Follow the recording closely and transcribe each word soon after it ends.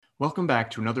Welcome back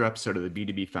to another episode of the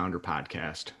B2B Founder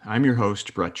Podcast. I'm your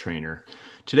host, Brett Trainer.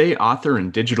 Today, author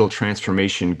and digital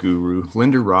transformation guru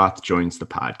Linda Roth joins the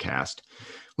podcast.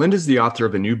 Linda is the author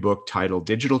of a new book titled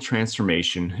Digital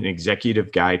Transformation, an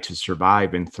Executive Guide to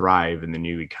Survive and Thrive in the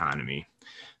New Economy.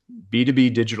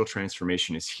 B2B digital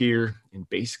transformation is here, and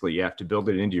basically you have to build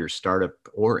it into your startup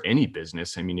or any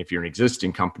business. I mean, if you're an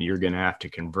existing company, you're going to have to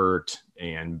convert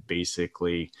and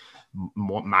basically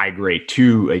migrate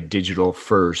to a digital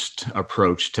first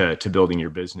approach to building your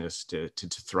business to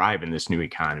thrive in this new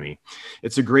economy.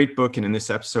 It's a great book. And in this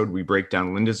episode, we break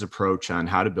down Linda's approach on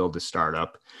how to build a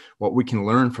startup, what we can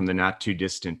learn from the not too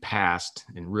distant past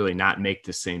and really not make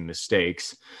the same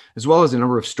mistakes, as well as a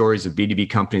number of stories of B2B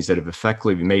companies that have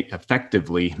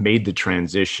effectively made the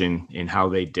transition and how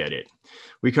they did it.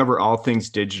 We cover all things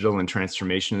digital and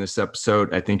transformation in this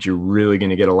episode. I think you're really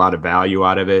going to get a lot of value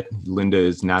out of it. Linda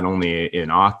is not only an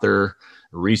author,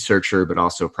 a researcher, but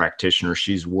also a practitioner.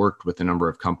 She's worked with a number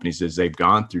of companies as they've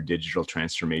gone through digital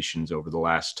transformations over the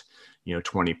last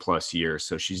 20 plus years.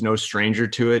 So she's no stranger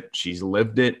to it. She's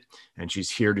lived it, and she's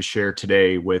here to share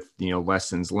today with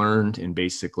lessons learned and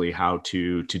basically how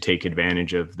to take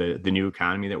advantage of the new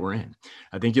economy that we're in.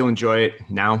 I think you'll enjoy it.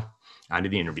 Now, on to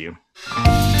the interview.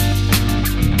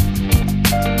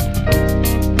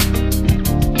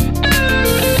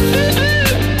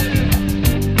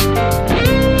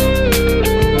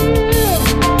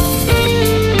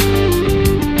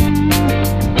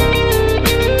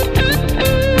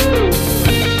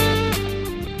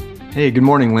 Hey, good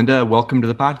morning, Linda. Welcome to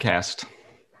the podcast.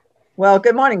 Well,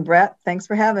 good morning, Brett. Thanks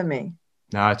for having me.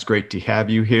 No, it's great to have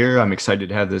you here. I'm excited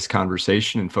to have this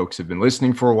conversation, and folks have been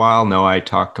listening for a while. Know I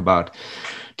talk about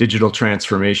digital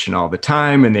transformation all the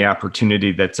time and the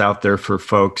opportunity that's out there for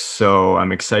folks. So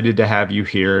I'm excited to have you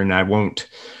here, and I won't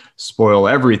spoil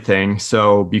everything.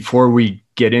 So before we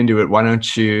get into it, why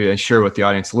don't you share with the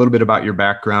audience a little bit about your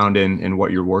background and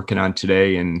what you're working on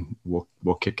today, and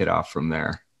we'll kick it off from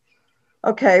there.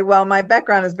 Okay, well, my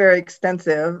background is very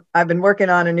extensive. I've been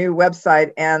working on a new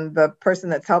website, and the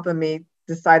person that's helping me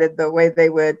decided the way they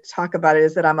would talk about it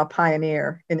is that I'm a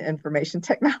pioneer in information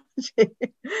technology.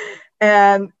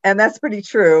 and that's pretty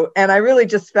true. And I really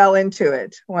just fell into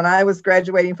it. When I was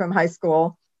graduating from high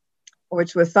school,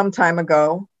 which was some time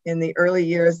ago in the early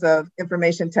years of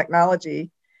information technology,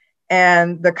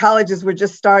 and the colleges were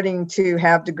just starting to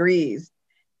have degrees.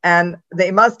 And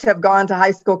they must have gone to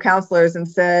high school counselors and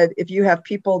said, if you have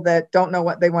people that don't know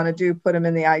what they want to do, put them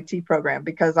in the IT program.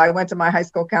 Because I went to my high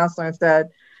school counselor and said,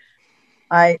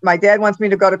 my dad wants me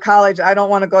to go to college. I don't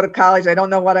want to go to college. I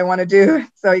don't know what I want to do.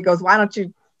 So he goes, why don't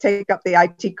you take up the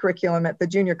IT curriculum at the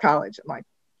junior college? I'm like,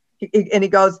 and he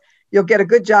goes, you'll get a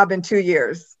good job in 2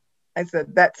 years. I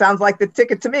said, that sounds like the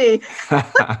ticket to me.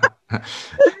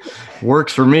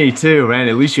 Works for me too, man.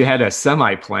 At least you had a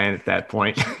semi-plan at that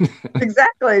point.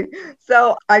 Exactly.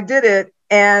 So I did it.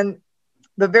 And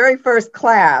the very first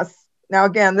class, now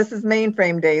again, this is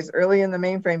mainframe days, early in the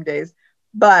mainframe days,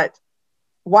 but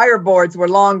wire boards were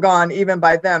long gone even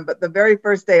by then. But the very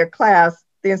first day of class,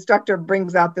 the instructor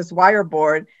brings out this wire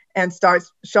board and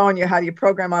starts showing you how do you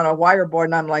program on a wire board.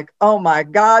 And I'm like, oh my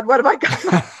God, what have I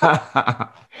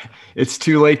got? It's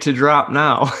too late to drop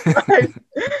now. Right.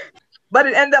 But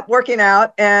it ended up working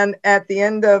out. And at the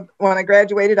end of when I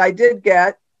graduated, I did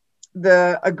get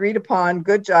the agreed upon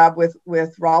good job with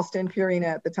Ralston Purina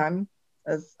at the time,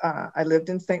 as I lived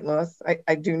in St. Louis.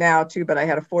 I do now too, but I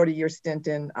had a 40-year stint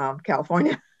in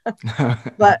California.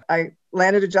 But I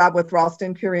landed a job with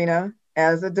Ralston Purina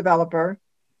as a developer.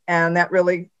 And that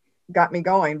really got me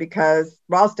going because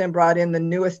Ralston brought in the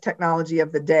newest technology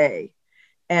of the day.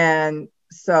 And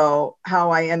so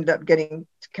how I ended up getting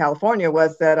to California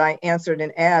was that I answered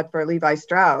an ad for Levi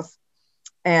Strauss,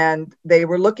 and they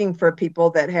were looking for people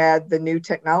that had the new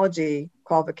technology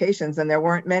qualifications, and there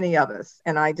weren't many of us,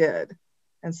 and I did.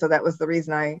 And so that was the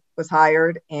reason I was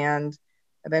hired and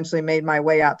eventually made my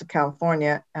way out to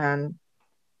California and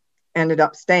ended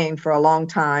up staying for a long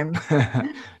time.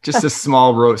 Just a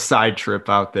small road side trip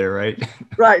out there, right?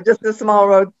 Right, just a small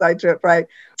roadside trip, right.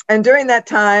 And during that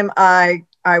time,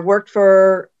 I worked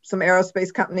for some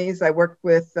aerospace companies. I worked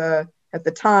with, at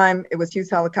the time, it was Hughes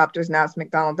Helicopters. Now it's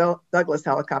McDonnell Douglas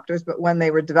Helicopters. But when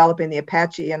they were developing the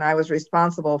Apache, and I was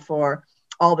responsible for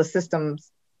all the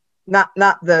systems, not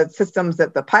the systems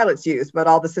that the pilots used, but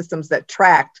all the systems that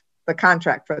tracked the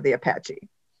contract for the Apache.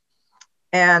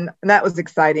 And that was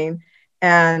exciting.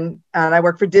 And I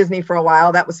worked for Disney for a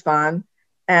while. That was fun.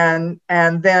 And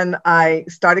then I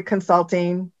started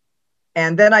consulting.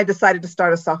 And then I decided to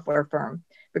start a software firm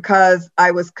because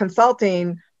I was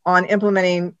consulting on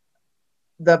implementing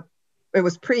the it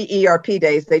was pre-ERP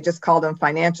days. They just called them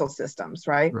financial systems,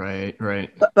 right? Right,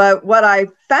 right. But what I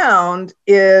found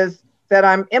is that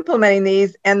I'm implementing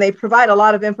these, and they provide a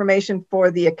lot of information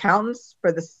for the accountants,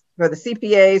 for the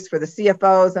CPAs, for the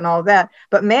CFOs, and all of that.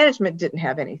 But management didn't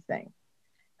have anything.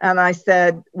 And I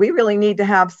said, we really need to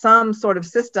have some sort of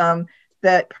system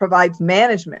that provides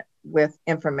management with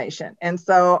information. And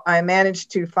so I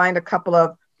managed to find a couple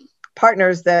of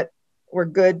partners that were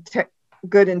good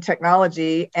in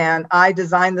technology, and I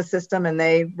designed the system and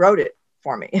they wrote it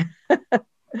for me.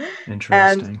 Interesting.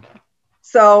 And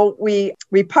so we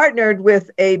partnered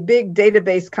with a big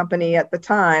database company at the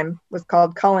time, was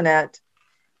called Culinet,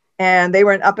 and they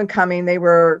were an up and coming. They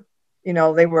were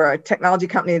a technology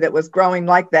company that was growing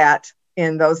like that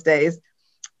in those days.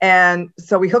 And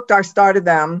so we hooked our star to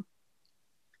them,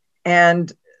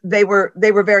 and they were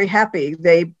very happy.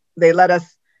 They let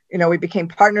us, we became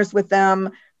partners with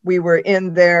them. We were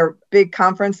in their big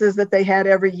conferences that they had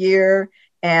every year,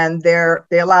 and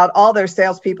they allowed all their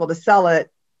salespeople to sell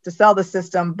the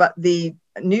system. But the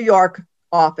New York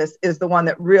office is the one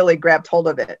that really grabbed hold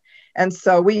of it. And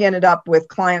so we ended up with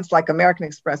clients like American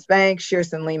Express Bank,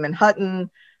 Shearson Lehman Hutton.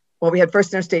 Well, we had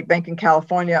First Interstate Bank in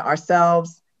California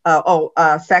ourselves.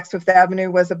 Saks Fifth Avenue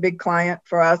was a big client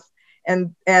for us.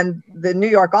 And the New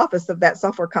York office of that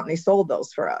software company sold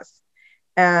those for us.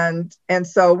 And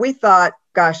so we thought,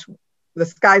 gosh, the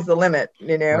sky's the limit,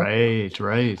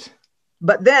 Right.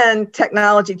 But then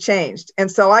technology changed.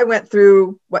 And so I went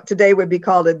through what today would be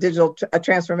called a digital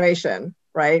transformation,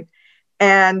 right?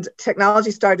 And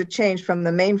technology started to change from the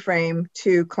mainframe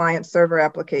to client server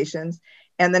applications.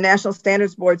 And the National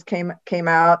Standards Boards came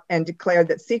out and declared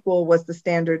that SQL was the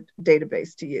standard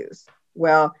database to use.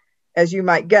 Well, as you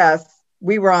might guess,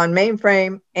 we were on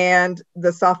mainframe, and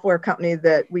the software company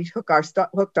that we hooked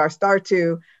our star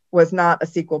to was not a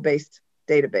SQL-based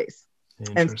database.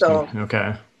 And so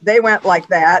they went like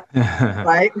that,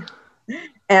 right?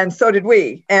 And so did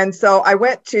we. And so I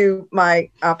went to my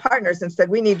partners and said,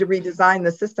 we need to redesign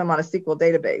the system on a SQL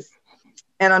database.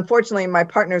 And unfortunately, my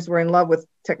partners were in love with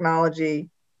technology,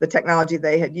 the technology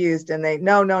they had used. And they,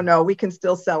 no, we can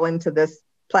still sell into this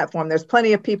platform. There's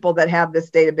plenty of people that have this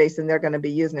database, and they're going to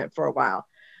be using it for a while.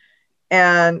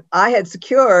 And I had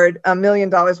secured $1 million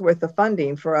worth of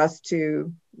funding for us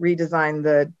to redesign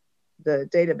the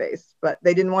database, but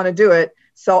they didn't want to do it.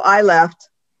 So I left,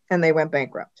 and they went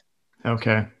bankrupt.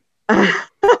 Okay.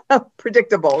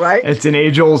 Predictable, right? It's an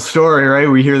age-old story, right?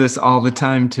 We hear this all the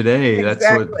time today.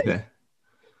 Exactly.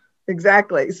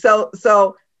 Exactly.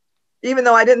 So even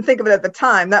though I didn't think of it at the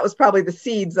time, that was probably the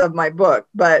seeds of my book.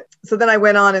 But so then I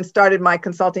went on and started my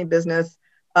consulting business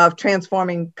of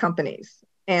transforming companies.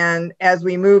 And as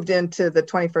we moved into the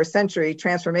 21st century,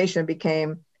 transformation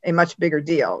became a much bigger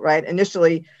deal, right?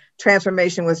 Initially,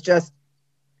 transformation was just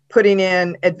putting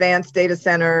in advanced data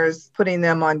centers, putting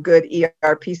them on good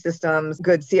ERP systems,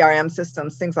 good CRM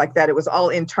systems, things like that. It was all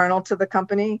internal to the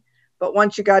company. But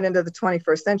once you got into the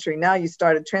 21st century, now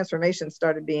transformation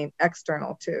started being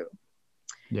external too.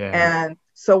 Yeah. And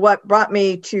so what brought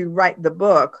me to write the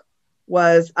book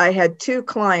was I had two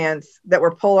clients that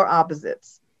were polar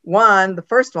opposites. The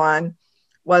first one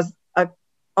was a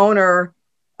owner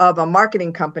of a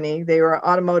marketing company. They were an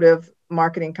automotive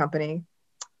marketing company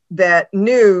that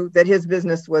knew that his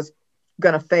business was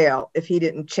going to fail if he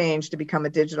didn't change to become a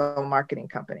digital marketing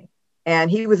company. And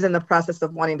he was in the process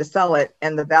of wanting to sell it,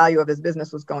 and the value of his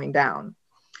business was going down.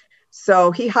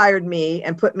 So he hired me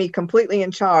and put me completely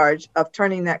in charge of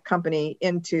turning that company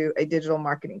into a digital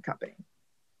marketing company.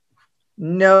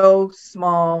 No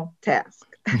small task.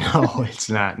 No, it's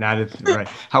not. Right.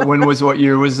 What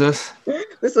year was this?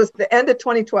 This was the end of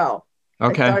 2012.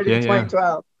 Okay. I started in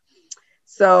 2012.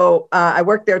 So I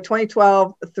worked there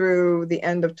 2012 through the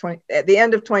end of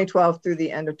 2012 through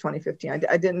the end of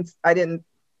 2015.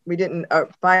 We didn't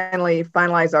finally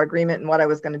finalize our agreement and what I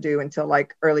was going to do until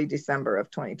like early December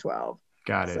of 2012.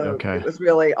 Got it. So okay. It was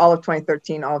really all of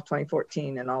 2013, all of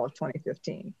 2014, and all of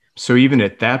 2015. So even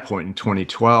at that point in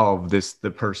 2012,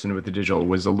 the person with the digital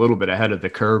was a little bit ahead of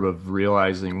the curve of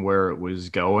realizing where it was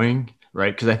going,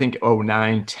 right? Because I think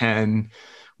 2009, 10,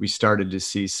 we started to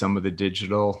see some of the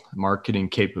digital marketing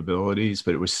capabilities,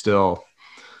 but it was still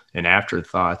an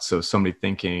afterthought. So somebody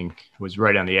thinking was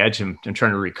right on the edge. I'm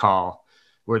trying to recall,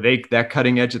 were they that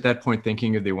cutting edge at that point,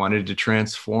 thinking if they wanted to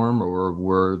transform, or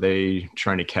were they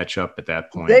trying to catch up at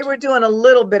that point? They were doing a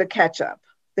little bit of catch up.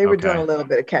 Because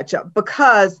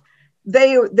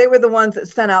they were the ones that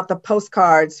sent out the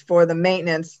postcards for the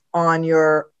maintenance on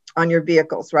your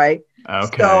vehicles, right?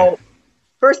 Okay. So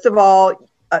first of all,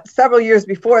 several years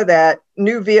before that,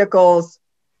 new vehicles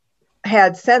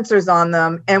had sensors on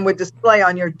them and would display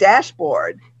on your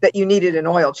dashboard that you needed an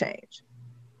oil change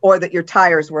or that your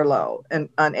tires were low and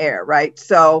on air, right?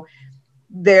 So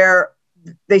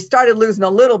they started losing a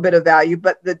little bit of value,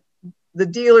 but the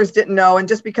dealers didn't know. And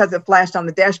just because it flashed on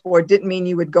the dashboard didn't mean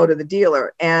you would go to the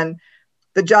dealer. And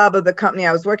the job of the company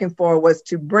I was working for was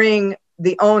to bring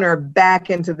the owner back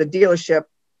into the dealership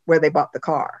where they bought the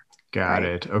car. Got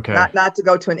it. Okay. Not to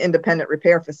go to an independent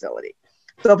repair facility.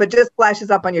 So if it just flashes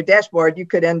up on your dashboard, you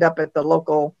could end up at the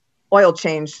local oil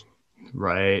change.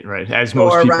 Right. As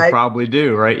most people probably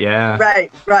do, right? Yeah.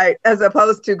 Right. As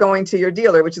opposed to going to your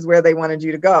dealer, which is where they wanted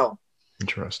you to go.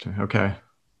 Interesting. Okay.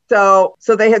 So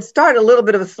they had started a little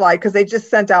bit of a slide because they just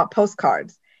sent out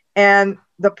postcards. And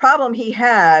the problem he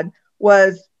had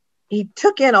was he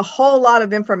took in a whole lot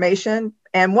of information,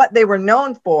 and what they were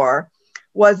known for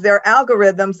was their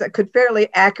algorithms that could fairly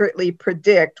accurately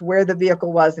predict where the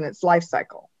vehicle was in its life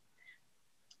cycle,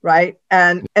 right?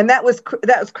 And that was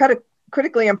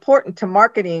critically important to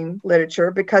marketing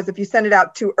literature, because if you send it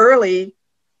out too early,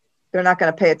 they're not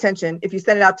going to pay attention. If you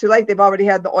send it out too late, they've already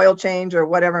had the oil change or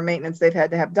whatever maintenance they've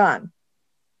had to have done.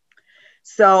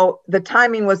 So the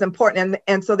timing was important.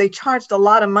 And so they charged a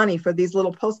lot of money for these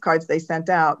little postcards they sent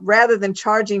out. Rather than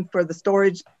charging for the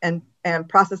storage and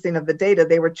processing of the data,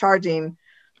 they were charging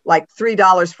like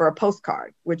 $3 for a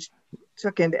postcard, which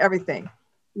took into everything.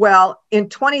 Well, in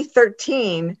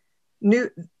 2013,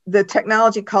 the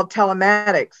technology called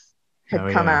telematics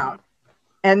had come out.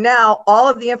 And now all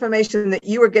of the information that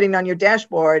you were getting on your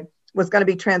dashboard was going to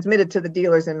be transmitted to the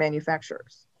dealers and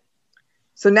manufacturers.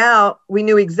 So now we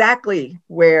knew exactly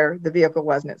where the vehicle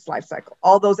was in its life cycle.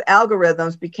 All those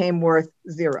algorithms became worth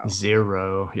zero.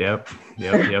 Zero. Yep.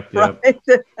 Right?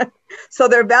 So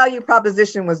their value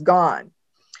proposition was gone.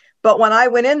 But when I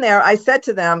went in there, I said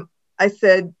to them, I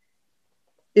said,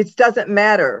 it doesn't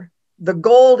matter. The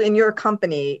gold in your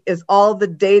company is all the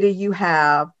data you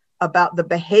have about the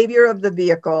behavior of the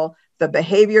vehicle, the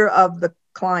behavior of the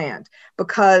client,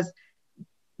 because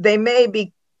they may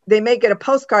get a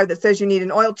postcard that says you need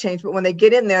an oil change, but when they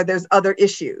get in there, there's other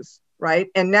issues, right?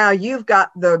 And now you've got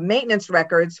the maintenance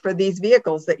records for these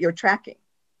vehicles that you're tracking.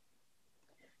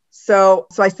 So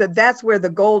I said, that's where the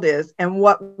gold is. And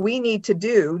what we need to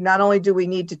do, not only do we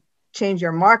need to change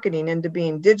your marketing into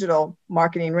being digital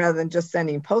marketing rather than just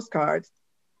sending postcards,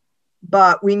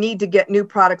 but we need to get new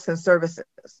products and services,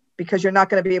 because you're not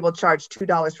going to be able to charge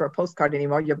 $2 for a postcard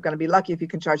anymore. You're going to be lucky if you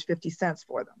can charge 50 cents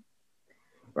for them.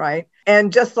 Right.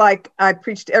 And just like I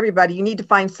preach to everybody, you need to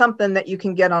find something that you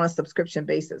can get on a subscription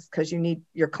basis, because you need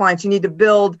your clients, you need to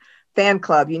build fan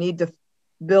club, you need to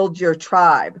build your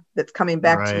tribe that's coming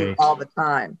back to you all the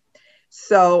time.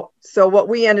 So what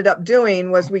we ended up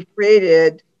doing was we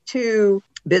created 2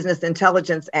 business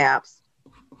intelligence apps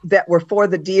that were for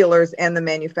the dealers and the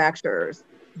manufacturers,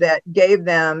 that gave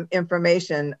them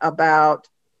information about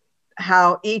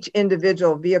how each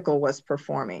individual vehicle was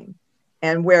performing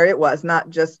and where it was, not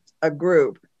just a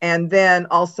group. And then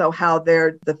also how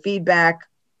the feedback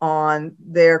on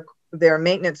their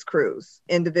maintenance crews,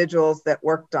 individuals that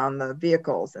worked on the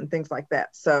vehicles and things like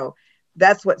that. So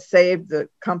that's what saved the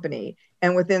company.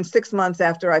 And within 6 months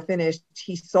after I finished,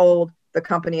 he sold the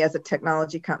company as a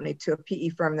technology company to a PE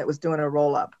firm that was doing a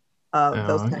roll-up of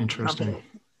those kinds of companies.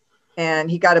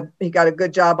 And he got a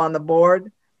good job on the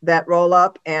board, that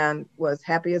roll-up, and was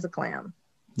happy as a clam.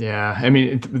 Yeah. I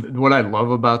mean, what I love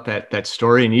about that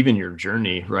story, and even your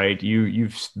journey, right?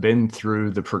 You've been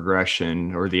through the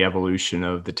progression or the evolution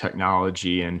of the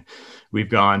technology, and we've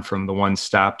gone from the one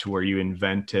stop to where you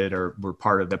invented or were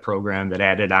part of the program that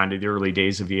added on to the early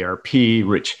days of ERP,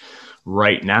 which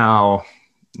right now,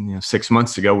 6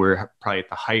 months ago, we're probably at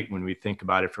the height when we think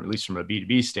about it, from at least from a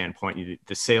B2B standpoint,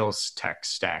 the sales tech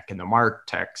stack and the mark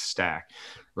tech stack,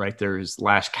 right? There's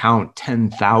last count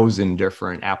 10,000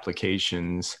 different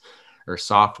applications or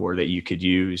software that you could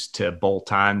use to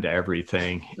bolt on to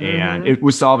everything. Mm-hmm. And it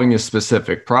was solving a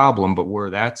specific problem, but where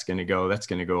that's going to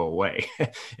go away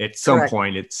at some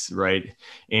point. It's right.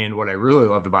 And what I really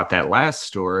loved about that last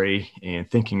story, and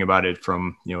thinking about it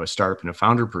from, a startup and a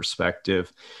founder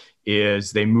perspective,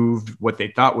 is they moved what they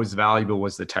thought was valuable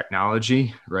was the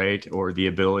technology, right? Or the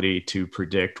ability to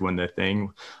predict when the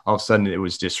thing, all of a sudden it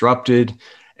was disrupted.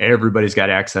 Everybody's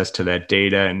got access to that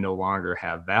data and no longer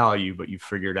have value, but you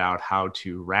figured out how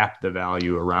to wrap the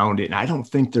value around it. And I don't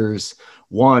think there's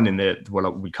one in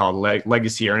what we call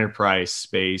legacy or enterprise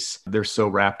space. They're so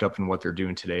wrapped up in what they're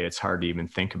doing today, it's hard to even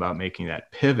think about making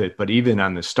that pivot. But even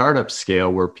on the startup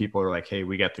scale, where people are like, hey,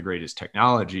 we got the greatest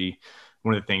technology,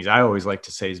 one of the things I always like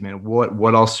to say is, man,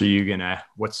 what else are you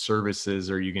what services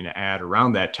are you gonna add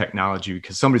around that technology?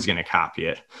 Because somebody's gonna copy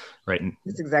it, right? And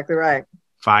that's exactly right.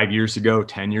 5 years ago,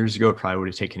 10 years ago, it probably would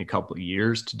have taken a couple of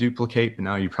years to duplicate, but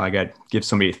now you probably got to give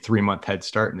somebody a 3-month head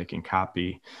start and they can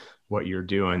copy what you're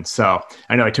doing. So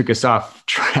I know I took us off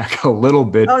track a little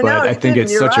bit, but no, I think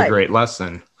it's You're such right. a great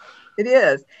lesson. It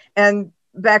is. And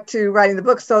back to writing the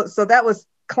book. So that was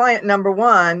client number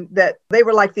one, that they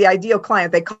were like the ideal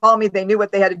client. They called me, they knew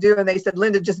what they had to do, and they said,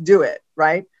 Linda, just do it,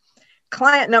 right?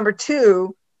 Client number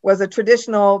two was a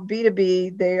traditional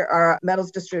B2B. They are a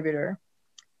metals distributor,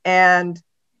 and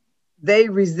they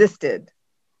resisted.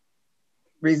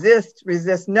 Resist.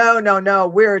 No.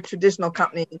 We're a traditional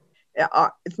company.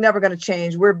 It's never going to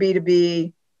change. We're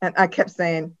B2B. And I kept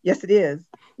saying, yes, it is.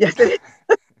 Yes, it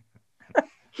is.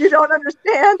 You don't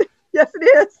understand? Yes,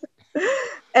 it is.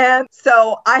 And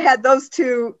so I had those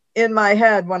two in my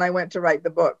head when I went to write the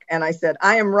book. And I said,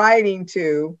 I am writing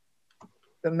to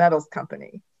the metals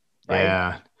company. Right?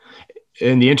 Yeah.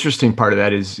 And the interesting part of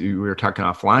that is we were talking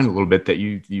offline a little bit that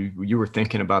you were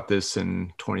thinking about this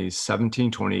in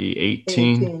 2017,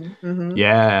 2018. Mm-hmm.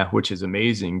 Yeah, which is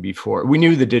amazing. Before we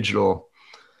knew the digital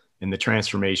and the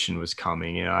transformation was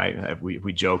coming.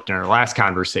 We joked in our last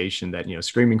conversation that,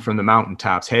 screaming from the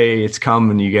mountaintops, hey, it's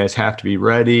coming, you guys have to be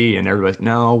ready. And everybody's,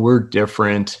 no, we're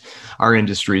different. Our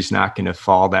industry is not going to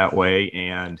fall that way.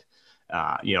 And,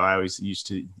 I always used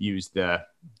to use the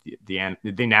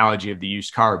analogy of the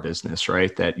used car business,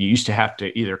 right? That you used to have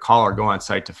to either call or go on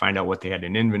site to find out what they had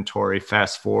in inventory.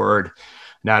 Fast forward,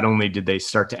 not only did they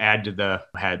start to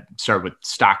start with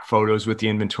stock photos with the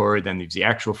inventory, then there's the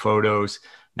actual photos.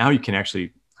 Now you can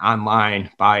actually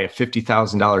online buy a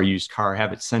 $50,000 used car,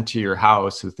 have it sent to your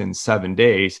house within 7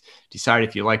 days, decide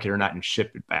if you like it or not, and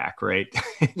ship it back, right?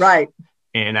 Right.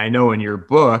 And I know in your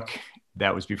book,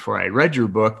 that was before I read your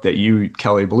book, that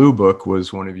Kelley Blue Book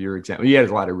was one of your examples. You had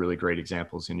a lot of really great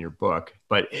examples in your book,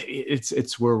 but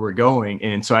it's where we're going.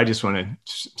 And so I just want to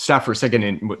stop for a second.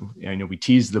 And I know we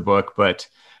teased the book, but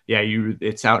yeah,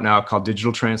 it's out now, called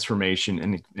Digital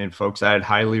Transformation. And folks, I'd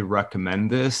highly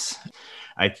recommend this.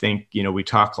 I think, we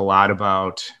talk a lot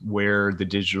about where the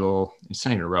digital, it's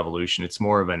not even a revolution, it's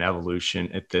more of an evolution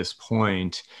at this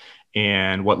point.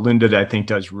 And what Linda, I think,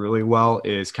 does really well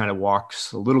is kind of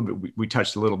walks a little bit. We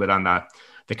touched a little bit on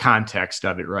the context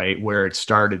of it, right? Where it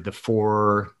started, the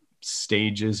 4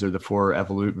 stages or the 4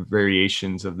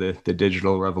 variations of the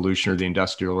digital revolution or the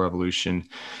industrial revolution,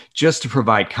 just to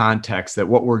provide context that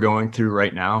what we're going through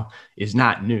right now is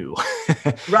not new.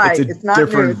 Right. It's not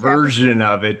different version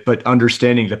of it, but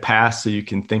understanding the past so you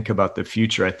can think about the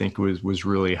future, I think was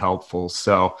really helpful.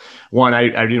 So one, I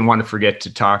didn't want to forget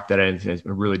to talk that I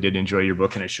really did enjoy your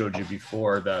book, and I showed you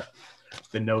before the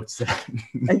notes that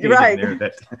right. in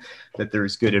there that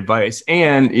there's good advice.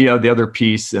 And the other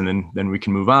piece, and then we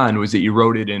can move on, was that you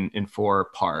wrote it in 4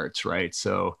 parts, right?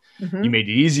 So you made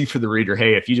it easy for the reader.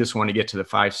 Hey, if you just want to get to the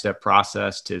 5-step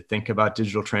process to think about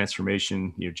digital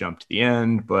transformation, you jump to the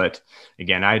end. But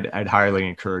again, I'd highly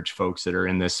encourage folks that are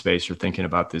in this space or thinking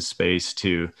about this space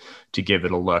to give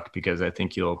it a look, because I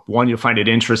think you'll find it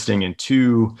interesting, and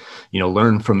 2,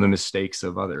 learn from the mistakes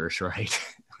of others, right?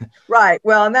 Right.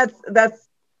 Well, and that's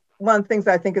one of the things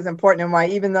I think is important, and why,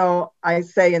 even though I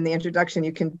say in the introduction,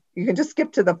 you can just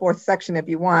skip to the 4th section if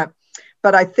you want.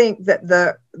 But I think that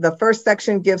the first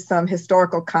section gives some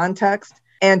historical context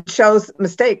and shows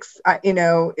mistakes.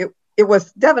 It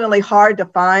was definitely hard to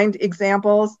find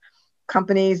examples,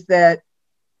 companies that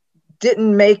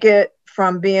didn't make it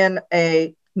from being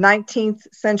a 19th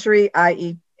century,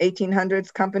 i.e.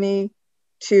 1800s company,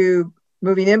 to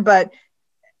moving in. But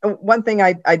one thing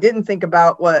I didn't think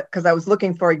about, because I was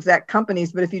looking for exact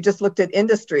companies, but if you just looked at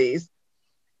industries,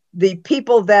 the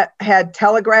people that had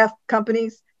telegraph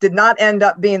companies did not end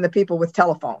up being the people with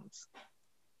telephones.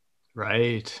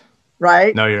 Right.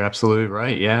 Right. No, you're absolutely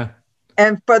right. Yeah.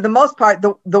 And for the most part,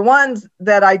 the ones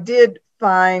that I did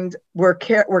find were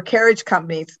carriage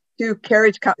companies, 2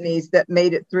 carriage companies that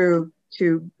made it through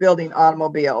to building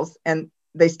automobiles, and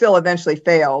they still eventually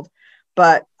failed.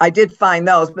 But I did find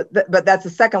those, but that's the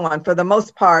second one. For the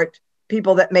most part,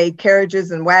 people that made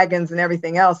carriages and wagons and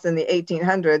everything else in the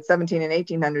 1800s, 17 and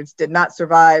 1800s, did not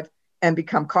survive and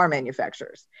become car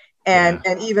manufacturers. And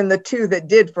even the 2 that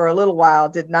did for a little while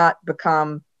did not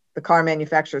become the car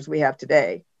manufacturers we have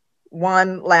today.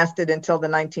 One lasted until the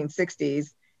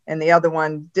 1960s, and the other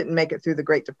one didn't make it through the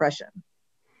Great Depression.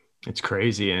 It's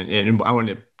crazy. And I want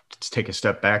to take a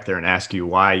step back there and ask you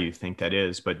why you think that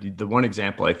is. But the one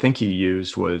example I think you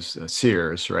used was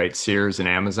Sears, right? Sears and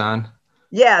Amazon.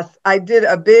 Yes, I did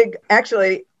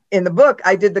actually, in the book,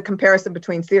 I did the comparison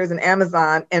between Sears and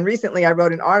Amazon. And recently I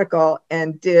wrote an article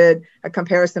and did a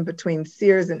comparison between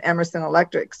Sears and Emerson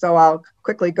Electric. So I'll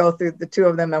quickly go through the two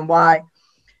of them and why.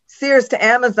 Sears to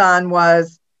Amazon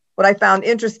was what I found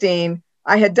interesting.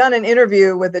 I had done an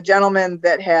interview with a gentleman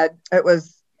it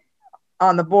was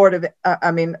on the board of,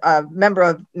 a member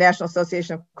of National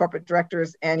Association of Corporate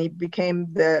Directors, and he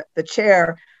became the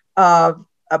chair of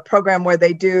a program where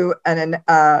they do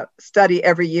a study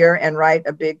every year and write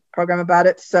a big program about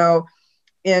it. So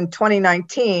in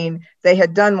 2019, they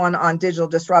had done one on digital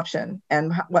disruption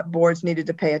and what boards needed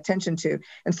to pay attention to.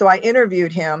 And so I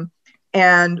interviewed him,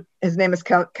 and his name is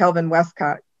Kelvin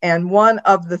Westcott. And one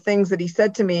of the things that he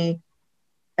said to me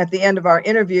at the end of our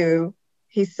interview,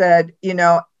 he said,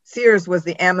 Sears was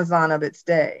the Amazon of its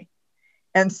day.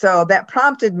 And so that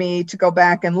prompted me to go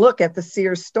back and look at the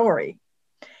Sears story.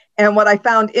 And what I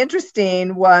found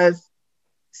interesting was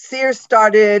Sears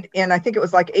started in, I think it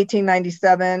was like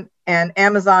 1897, and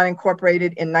Amazon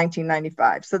incorporated in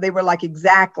 1995. So they were like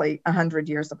exactly 100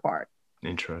 years apart.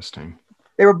 Interesting.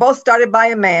 They were both started by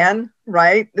a man,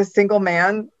 right? The single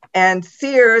man. And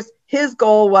Sears, his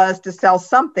goal was to sell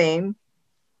something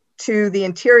to the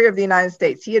interior of the United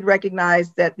States. He had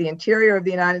recognized that the interior of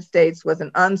the United States was an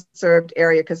unserved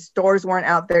area because stores weren't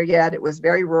out there yet. It was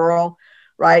very rural,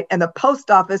 right? And the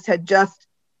post office had just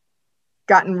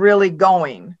gotten really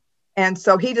going. And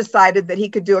so he decided that he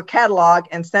could do a catalog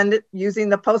and send it using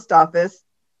the post office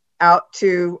out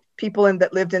to people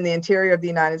that lived in the interior of the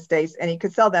United States, and he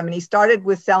could sell them. And he started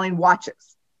with selling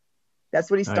watches. That's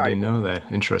what he started. I didn't know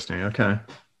that. Interesting. Okay.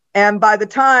 And by the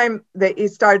time that he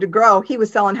started to grow, he was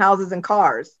selling houses and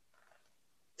cars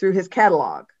through his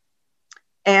catalog.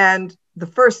 And the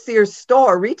first Sears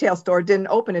retail store, didn't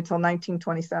open until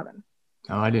 1927.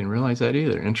 Oh, I didn't realize that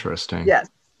either. Interesting. Yes.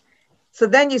 So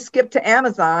then you skip to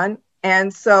Amazon.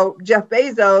 And so Jeff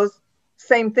Bezos,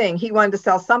 same thing. He wanted to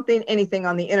sell something, anything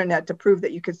on the internet to prove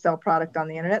that you could sell product on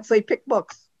the internet. So he picked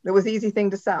books. It was an easy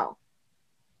thing to sell.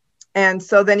 And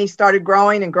so then he started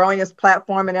growing his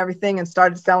platform and everything, and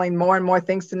started selling more and more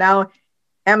things. So now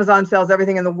Amazon sells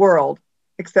everything in the world,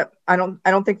 except I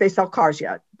don't think they sell cars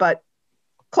yet, but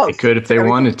close. They could if they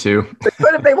wanted to. They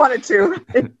could if they wanted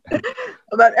to.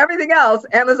 But everything else,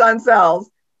 Amazon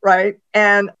sells, right?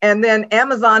 And then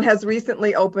Amazon has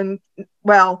recently opened,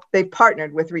 well, they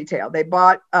partnered with retail. They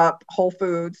bought up Whole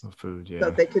Foods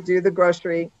so they could do the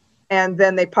grocery. And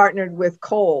then they partnered with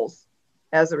Kohl's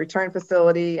as a return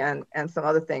facility and some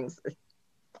other things.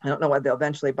 I don't know whether they'll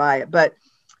eventually buy it, but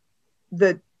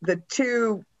the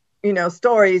two,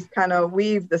 stories kind of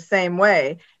weave the same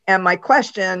way. And my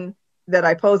question that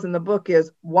I pose in the book is,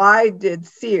 why did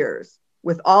Sears,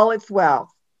 with all its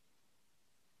wealth,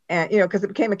 and, because it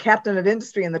became a captain of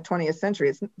industry in the 20th century,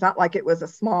 it's not like it was a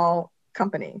small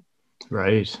company.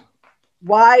 Right.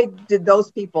 Why did those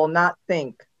people not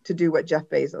think to do what Jeff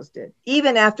Bezos did,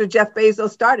 even after Jeff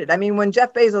Bezos started? I mean, when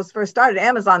Jeff Bezos first started,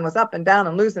 Amazon was up and down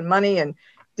and losing money and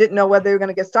didn't know whether they were going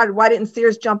to get started. Why didn't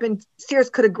Sears jump in? Sears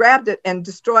could have grabbed it and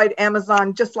destroyed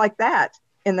Amazon just like that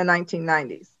in the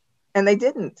 1990s. And they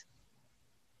didn't.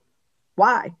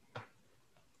 Why?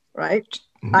 Right?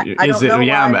 I don't know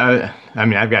why. I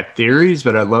mean, I've got theories,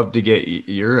 but I'd love to get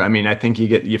I think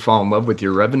you fall in love with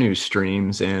your revenue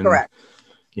streams, and correct.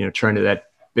 Trying to that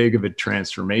big of a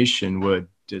transformation would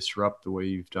disrupt the way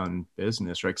you've done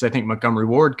business, right? Because I think Montgomery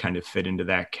Ward kind of fit into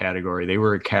that category. They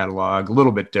were a catalog, a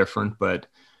little bit different, but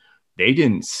they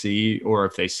didn't see, or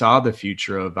if they saw the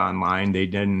future of online, they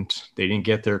didn't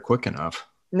get there quick enough.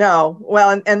 No,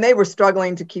 well, and they were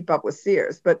struggling to keep up with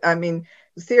Sears. But I mean,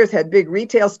 Sears had big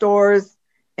retail stores,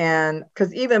 and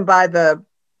because even by the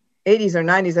 80s or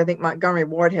 90s, I think Montgomery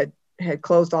Ward had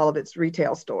closed all of its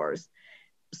retail stores.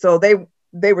 So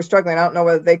they were struggling. I don't know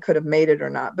whether they could have made it or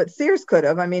not, but Sears could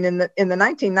have. I mean, in the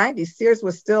 1990s, Sears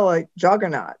was still a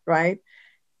juggernaut, right,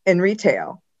 in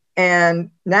retail.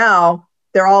 And now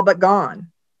they're all but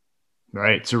gone.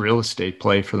 Right. It's a real estate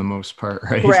play for the most part,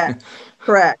 right?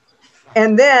 Correct.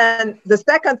 And then the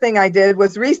second thing I did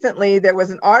was recently there was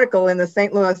an article in the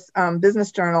St. Louis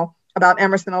Business Journal about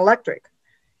Emerson Electric.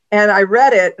 And I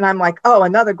read it and I'm like, oh,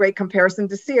 another great comparison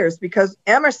to Sears, because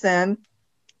Emerson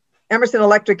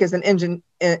Electric is an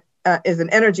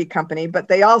energy company, but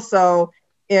they also,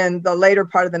 in the later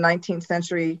part of the 20th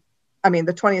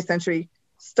century,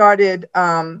 started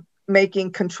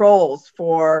making controls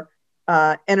for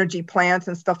energy plants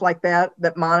and stuff like that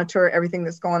monitor everything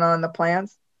that's going on in the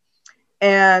plants.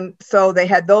 And so they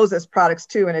had those as products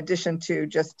too, in addition to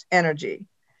just energy.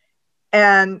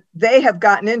 And they have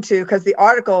gotten into, because the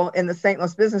article in the St.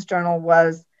 Louis Business Journal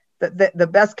was The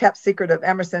best kept secret of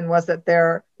Emerson was that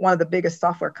they're one of the biggest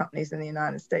software companies in the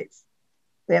United States.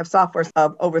 They have software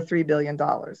of over $3 billion.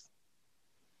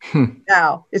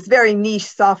 Now, it's very niche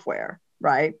software,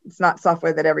 right? It's not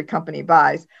software that every company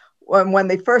buys. When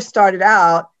they first started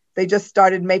out, they just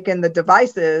started making the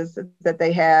devices that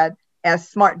they had as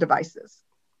smart devices.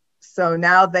 So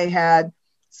now they had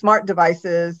smart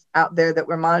devices out there that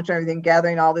were monitoring everything,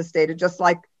 gathering all this data, just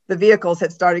like the vehicles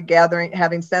had started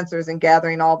having sensors and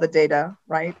gathering all the data,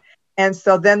 right? And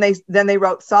so then they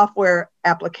wrote software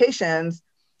applications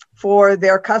for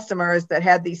their customers that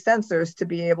had these sensors to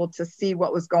be able to see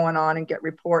what was going on and get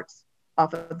reports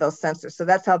off of those sensors. So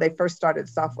that's how they first started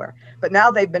software. But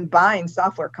now they've been buying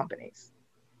software companies.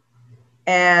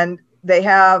 And they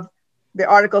have, the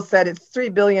article said it's 3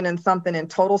 billion and something in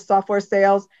total software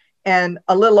sales. And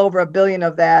a little over $1 billion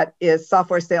of that is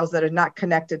software sales that are not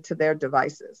connected to their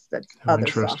devices. That's other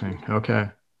interesting. software. Okay.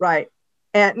 Right.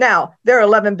 And now they're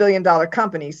 $11 billion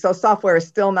companies. So software is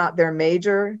still not their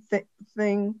major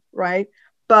thing. Right.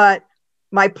 But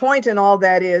my point in all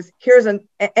that is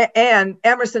and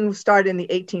Emerson started in the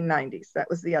 1890s. That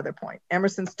was the other point.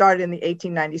 Emerson started in the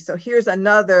 1890s. So here's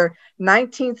another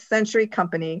 19th century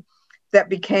company that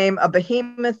became a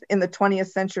behemoth in the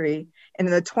 20th century. And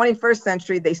in the 21st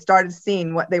century, they started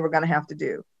seeing what they were going to have to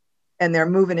do. And they're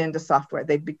moving into software.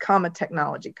 They've become a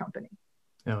technology company.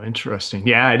 Oh, interesting.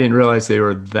 Yeah, I didn't realize they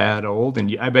were that old.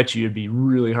 And I bet you'd be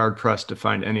really hard pressed to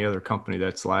find any other company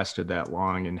that's lasted that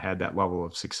long and had that level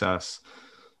of success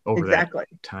over that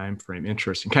time frame.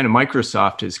 Interesting. Kind of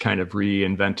Microsoft has kind of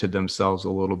reinvented themselves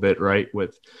a little bit, right?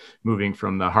 With moving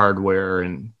from the hardware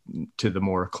and to the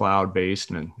more cloud-based.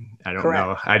 And I don't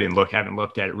know, haven't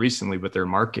looked at it recently, but their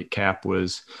market cap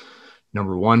was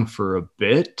number one for a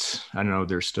bit. I don't know,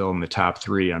 they're still in the top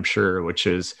 3, I'm sure, which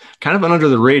is kind of under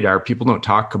the radar. People don't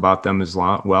talk about them as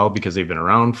well because they've been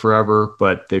around forever,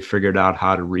 but they figured out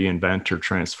how to reinvent or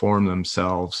transform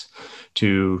themselves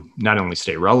to not only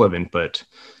stay relevant, but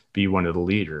be one of the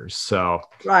leaders. So,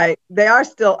 right. They are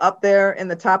still up there in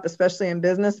the top, especially in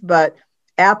business, but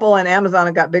Apple and Amazon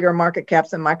have got bigger market caps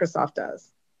than Microsoft does.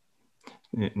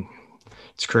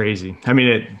 It's crazy. I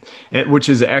mean, which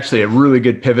is actually a really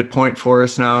good pivot point for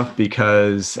us now,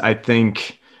 because I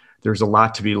think there's a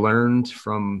lot to be learned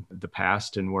from the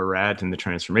past and where we're at in the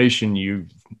transformation.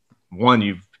 You've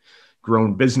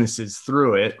grown businesses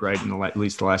through it, right? In at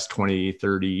least the last 20,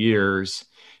 30 years.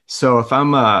 So if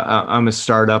I'm a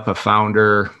startup, a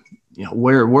founder,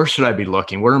 where should I be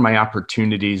looking? Where are my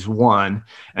opportunities? 1,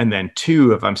 and then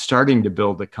 2, if I'm starting to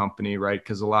build a company, right?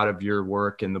 Because a lot of your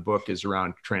work in the book is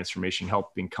around transformation,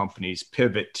 helping companies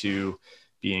pivot to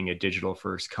being a digital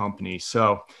first company.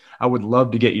 So I would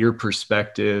love to get your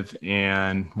perspective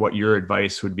and what your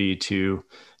advice would be to,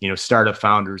 startup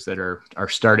founders that are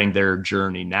starting their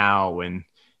journey now, and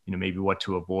maybe what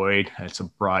to avoid. That's a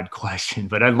broad question,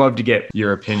 but I'd love to get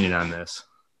your opinion on this.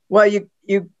 Well,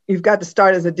 you've got to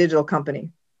start as a digital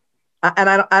company. And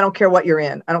I don't care what you're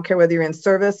in. I don't care whether you're in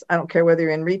service. I don't care whether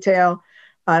you're in retail.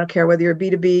 I don't care whether you're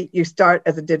B2B. You start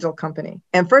as a digital company.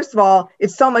 And first of all,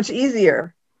 it's so much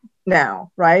easier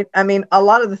now, right? I mean, a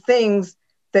lot of the things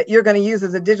that you're going to use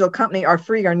as a digital company are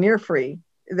free or near free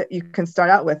that you can start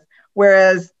out with.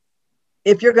 Whereas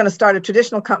if you're going to start a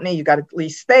traditional company, you got to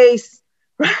lease space.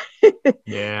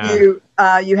 Yeah.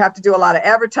 You have to do a lot of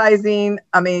advertising.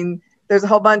 I mean, there's a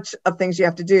whole bunch of things you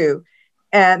have to do,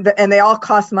 and they all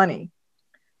cost money.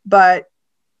 But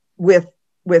with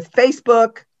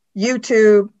Facebook,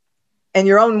 YouTube, and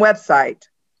your own website,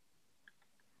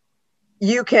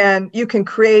 you can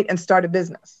create and start a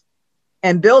business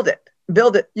and build it.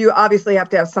 You obviously have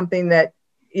to have something that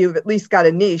you've at least got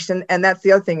a niche, and that's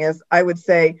the other thing is I would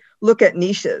say look at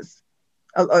niches.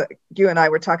 You and I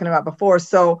were talking about before.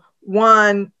 So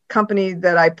one company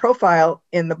that I profile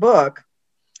in the book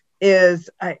is,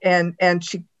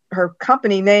 her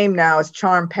company name now is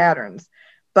Charm Patterns,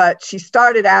 but she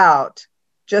started out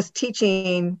just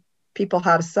teaching people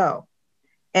how to sew.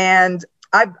 And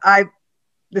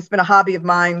it's been a hobby of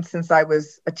mine since I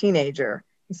was a teenager.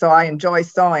 So I enjoy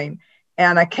sewing.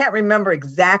 And I can't remember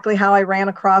exactly how I ran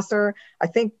across her. I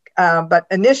think but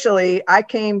initially I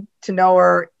came to know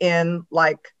her in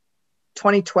like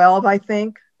 2012, I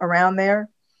think, around there.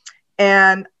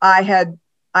 And I had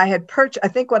purchased, I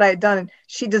think what I had done,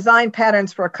 she designed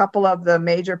patterns for a couple of the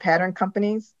major pattern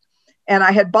companies. And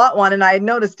I had bought one and I had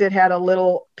noticed it had a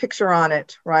little picture on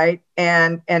it, right?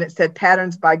 And it said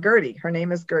Patterns by Gertie. Her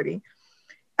name is Gertie.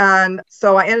 And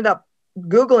so I ended up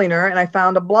Googling her and I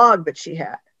found a blog that she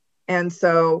had. And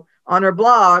so on her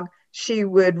blog, she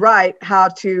would write how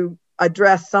to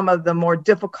address some of the more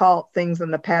difficult things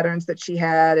in the patterns that she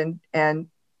had and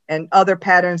and other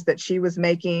patterns that she was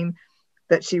making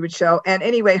that she would show. And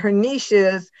anyway, her niche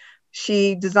is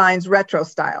she designs retro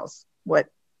styles, what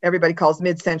everybody calls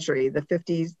mid-century, the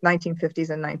 50s, 1950s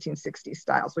and 1960s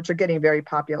styles, which are getting very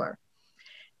popular.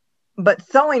 But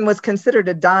sewing was considered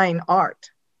a dying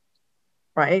art,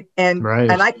 right? And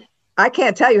I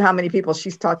can't tell you how many people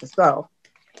she's taught to sew,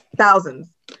 thousands.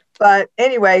 But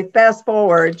anyway, fast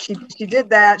forward, she did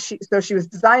that. So she was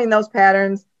designing those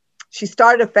patterns. She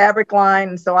started a fabric line,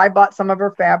 and so I bought some of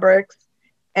her fabrics.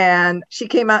 And she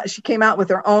came out with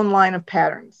her own line of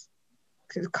patterns.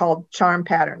 It's called Charm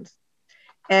Patterns.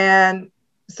 And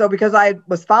so because I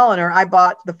was following her, I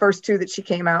bought the first two that she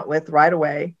came out with right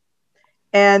away.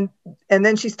 And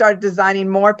then she started designing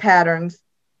more patterns.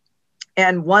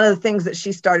 And one of the things that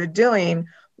she started doing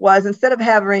was, instead of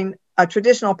having a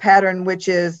traditional pattern, which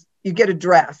is you get a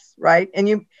dress, right? And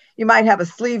you might have a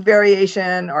sleeve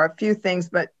variation or a few things,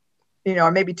 but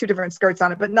or maybe two different skirts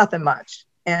on it, but nothing much.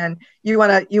 And you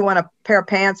want a pair of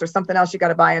pants or something else, you got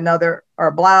to buy another, or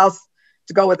a blouse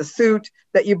to go with a suit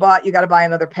that you bought, you got to buy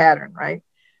another pattern, right?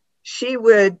 She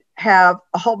would have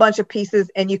a whole bunch of pieces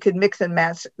and you could mix and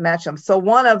match them. So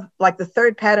one of the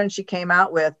third pattern she came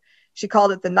out with, she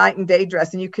called it the night and day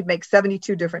dress, and you could make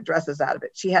 72 different dresses out of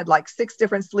it. She had 6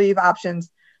 different sleeve options,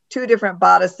 2 different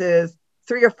bodices,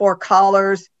 3 or 4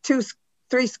 collars,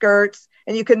 3 skirts,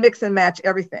 and you could mix and match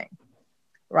everything,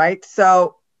 right?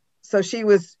 So she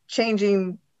was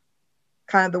changing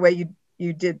kind of the way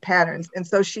you did patterns. And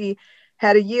so she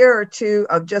had a year or two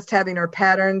of just having her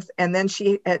patterns, and then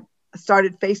she had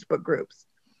started Facebook groups.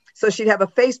 So she'd have a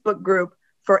Facebook group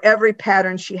for every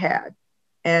pattern she had.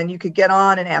 And you could get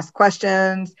on and ask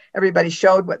questions. Everybody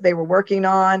showed what they were working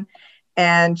on.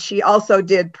 And she also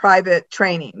did private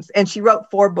trainings. And she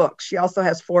wrote 4 books. She also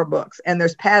has 4 books. And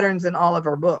there's patterns in all of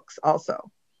her books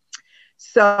also.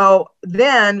 So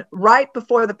then right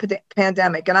before the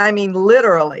pandemic, and I mean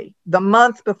literally the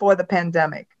month before the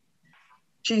pandemic,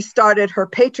 she started her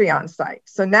Patreon site.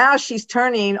 So now she's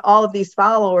turning all of these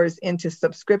followers into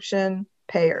subscription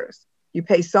payers. You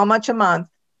pay so much a month,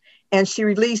 and she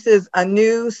releases a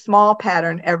new small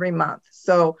pattern every month.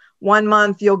 So one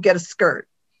month you'll get a skirt.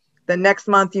 The next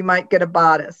month you might get a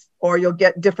bodice, or you'll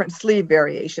get different sleeve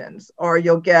variations, or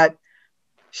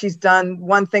she's done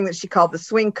one thing that she called the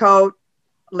swing coat.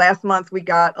 Last month we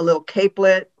got a little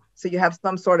capelet, so you have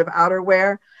some sort of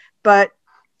outerwear. But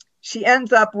she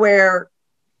ends up where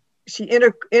she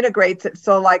integrates it.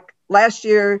 So last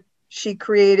year, she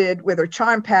created with her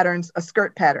Charm Patterns a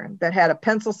skirt pattern that had a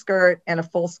pencil skirt and a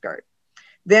full skirt.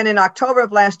 Then in October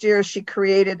of last year, she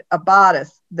created a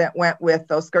bodice that went with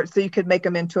those skirts, so you could make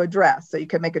them into a dress. So you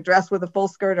could make a dress with a full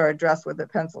skirt or a dress with a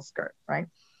pencil skirt, right?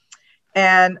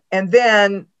 And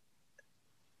then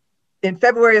in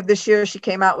February of this year, she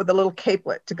came out with a little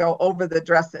capelet to go over the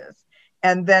dresses.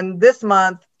 And then this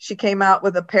month, she came out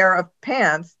with a pair of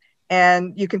pants,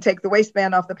 and you can take the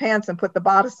waistband off the pants and put the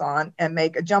bodice on and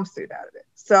make a jumpsuit out of it.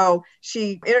 So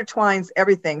she intertwines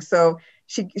everything. So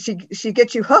she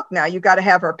gets you hooked now. You got to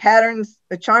have her patterns,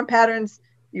 the Charm Patterns.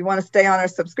 You want to stay on her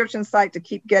subscription site to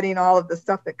keep getting all of the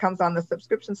stuff that comes on the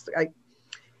subscription site.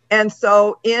 And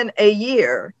so in a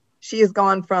year, she has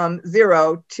gone from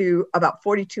 0 to about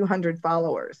 4,200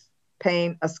 followers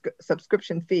paying a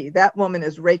subscription fee. That woman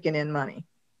is raking in money.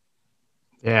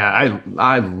 Yeah,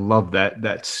 I love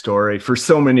that story for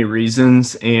so many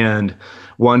reasons. And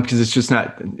one, because it's just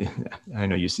not, I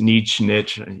know you say niche,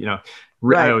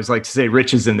 right. I always like to say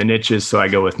riches in the niches, so I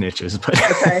go with niches. But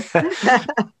okay.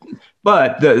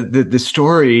 But the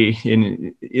story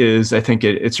is, I think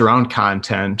it's around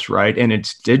content, right? And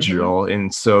it's digital. Mm-hmm.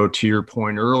 And so to your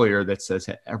point earlier, that says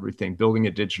everything, building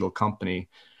a digital company,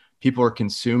 people are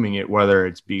consuming it, whether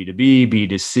it's B2B,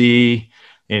 B2C.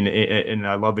 And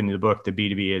I love in the book, the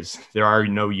B2B is there are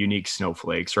no unique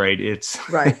snowflakes, right? It's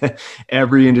right.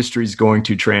 Every industry is going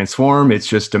to transform. It's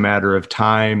just a matter of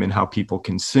time and how people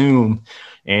consume,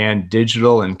 and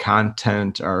digital and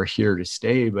content are here to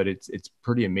stay. But it's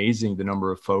pretty amazing the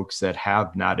number of folks that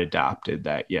have not adopted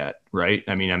that yet, right?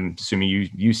 I mean, I'm assuming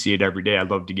you see it every day.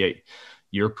 I'd love to get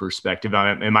your perspective.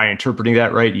 Am I interpreting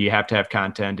that right? You have to have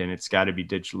content, and it's got to be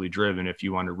digitally driven if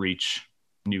you want to reach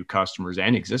new customers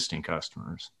and existing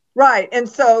customers. Right. And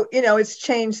so, it's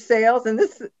changed sales, and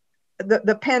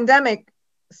the pandemic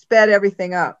sped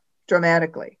everything up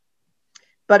dramatically,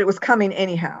 but it was coming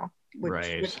anyhow,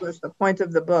 which was the point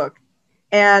of the book.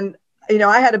 And,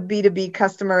 I had a B2B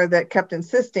customer that kept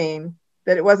insisting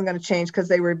that it wasn't going to change because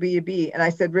they were B2B. And I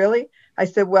said, really? I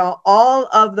said, well, all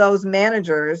of those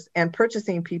managers and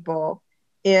purchasing people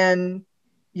in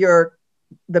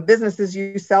the businesses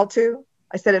you sell to,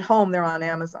 I said, at home, they're on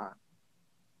Amazon.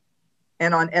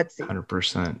 and on Etsy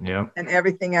 100%. Yeah. and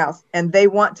everything else. And they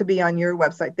want to be on your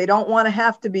website. They don't want to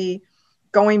have to be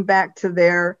going back to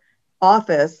their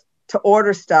office to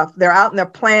order stuff. They're out in their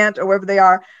plant or wherever they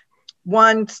are.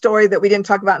 One story that we didn't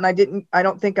talk about, and I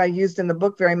don't think I used in the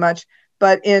book very much,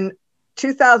 but in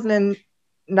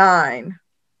 2009,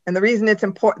 and the reason it's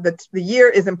important, the year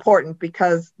is important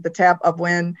because the tab of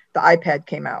when the iPad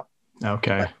came out.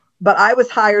 Okay. But I was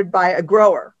hired by a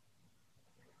grower,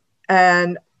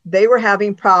 and they were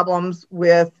having problems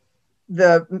with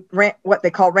what they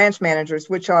call ranch managers,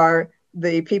 which are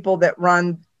the people that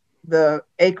run the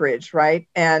acreage, right?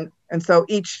 And so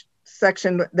each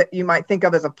section that you might think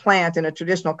of as a plant in a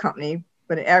traditional company,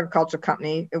 but an agriculture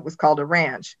company, it was called a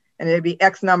ranch. And it'd be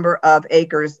X number of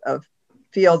acres of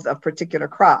fields of particular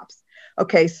crops.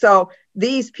 Okay, so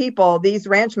these people, these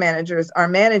ranch managers are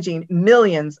managing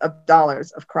millions of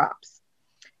dollars of crops.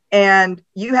 And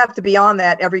you have to be on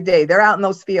that every day. They're out in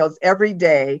those fields every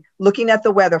day, looking at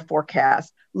the weather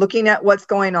forecast, looking at what's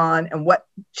going on and what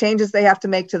changes they have to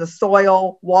make to the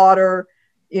soil, water,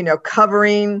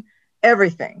 covering,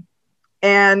 everything.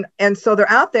 And so they're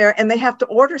out there and they have to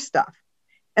order stuff.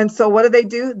 And so what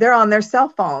do? They're on their cell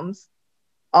phones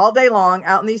all day long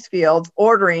out in these fields,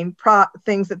 ordering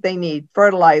things that they need,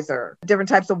 fertilizer, different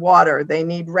types of water. They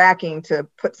need racking to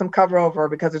put some cover over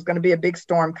because there's going to be a big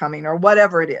storm coming or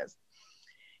whatever it is.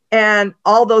 And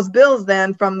all those bills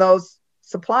then from those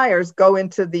suppliers go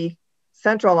into the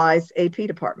centralized AP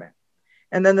department.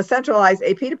 And then the centralized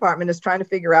AP department is trying to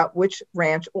figure out which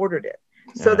ranch ordered it.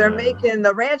 So they're making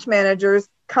the ranch managers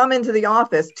come into the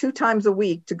office 2 times a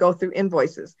week to go through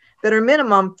invoices that are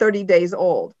minimum 30 days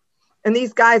old. And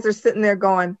these guys are sitting there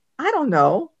going, I don't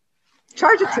know.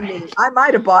 Charge it to me. I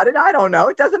might have bought it. I don't know.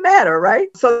 It doesn't matter, right?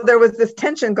 So there was this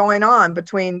tension going on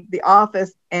between the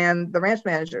office and the ranch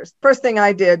managers. First thing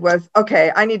I did was,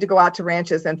 okay, I need to go out to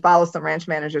ranches and follow some ranch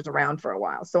managers around for a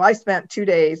while. So I spent 2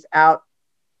 days out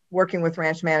working with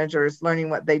ranch managers, learning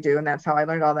what they do. And that's how I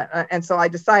learned all that. And so I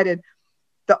decided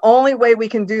the only way we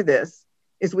can do this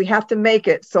is we have to make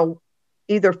it so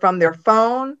either from their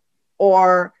phone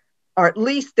or at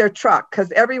least their truck,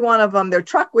 because every one of them, their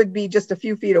truck would be just a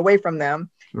few feet away from them.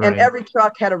 Right. And every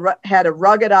truck had a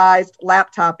ruggedized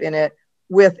laptop in it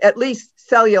with at least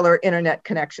cellular internet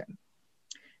connection.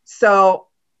 So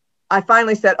I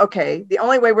finally said, okay, the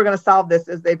only way we're going to solve this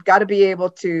is they've got to be able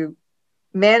to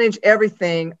manage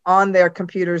everything on their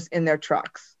computers in their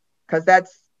trucks, because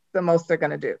that's the most they're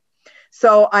going to do.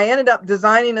 So I ended up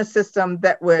designing a system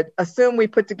that would assume we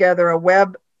put together a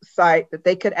web site that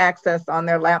they could access on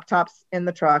their laptops in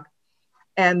the truck.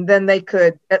 And then they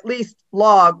could at least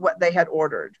log what they had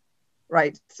ordered,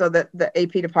 right? So that the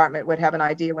AP department would have an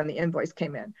idea when the invoice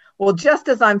came in. Well, just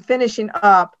as I'm finishing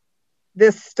up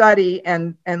this study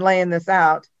and laying this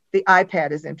out, the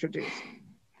iPad is introduced.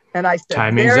 And I said,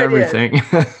 timing's everything.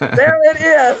 There it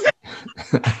is.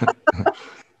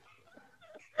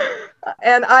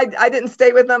 And I didn't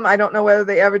stay with them. I don't know whether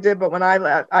they ever did, but when I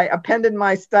left, I appended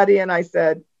my study and I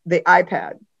said, the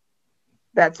iPad,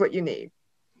 that's what you need.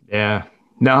 Yeah.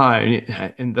 No,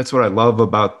 and that's what I love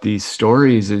about these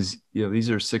stories is, these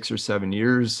are 6 or 7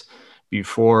 years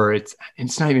before it's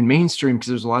not even mainstream, because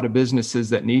there's a lot of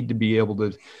businesses that need to be able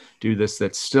to do this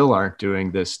that still aren't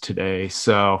doing this today.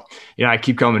 So, I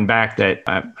keep coming back that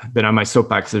I've been on my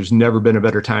soapbox. There's never been a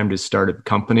better time to start a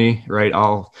company, right?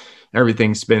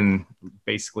 Everything's been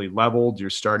basically leveled. You're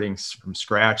starting from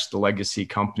scratch. The legacy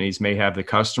companies may have the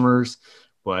customers,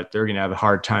 but they're going to have a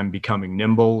hard time becoming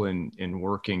nimble and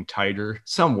working tighter.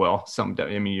 Some will. Some,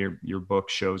 your book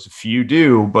shows a few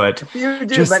do, but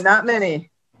but not many.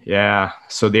 Yeah.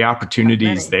 So the opportunity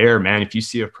is there, man. If you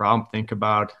see a problem, think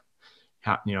about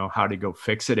how to go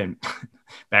fix it. And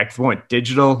back to the point,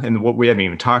 digital, and what we haven't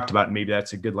even talked about, and maybe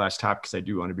that's a good last topic because I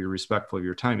do want to be respectful of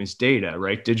your time, is data,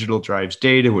 right? Digital drives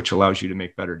data, which allows you to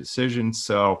make better decisions.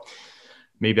 So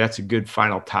maybe that's a good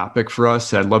final topic for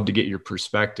us. I'd love to get your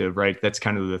perspective, right? That's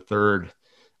kind of the third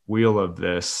wheel of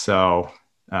this. So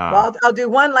well, I'll do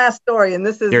one last story, and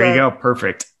this is there you go.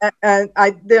 Perfect. And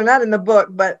they're not in the book,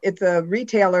 but it's a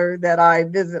retailer that I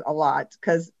visit a lot,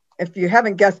 because if you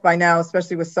haven't guessed by now,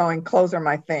 especially with sewing, clothes are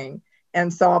my thing.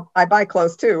 And so I buy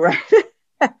clothes too,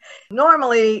 right?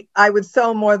 Normally, I would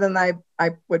sew more than I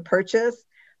would purchase,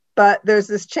 but there's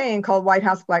this chain called White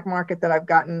House Black Market that I've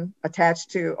gotten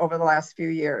attached to over the last few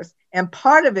years. And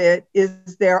part of it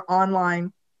is their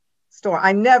online store.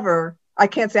 I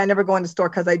can't say I never go into store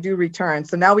because I do return.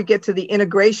 So now we get to the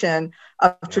integration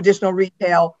of traditional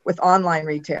retail with online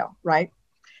retail, right?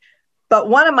 But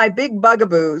one of my big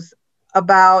bugaboos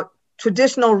about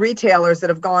traditional retailers that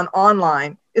have gone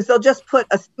online is they'll just put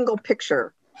a single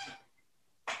picture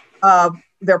of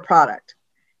their product.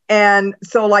 And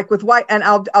so like with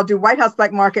I'll do White House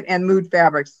Black Market and Mood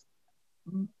Fabrics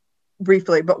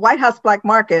briefly, but White House Black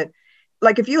Market,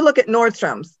 like if you look at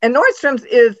Nordstrom's, and Nordstrom's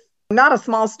is not a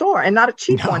small store and not a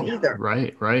cheap one either.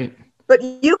 Right, right. But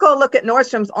you go look at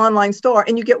Nordstrom's online store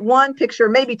and you get one picture,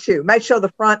 maybe two, might show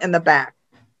the front and the back.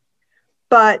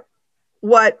 But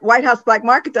what White House Black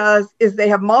Market does is they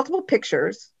have multiple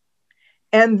pictures,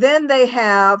 and then they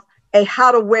have a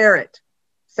how to wear it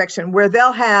section where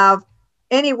they'll have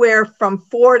anywhere from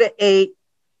 4 to 8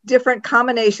 different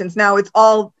combinations. Now it's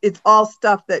all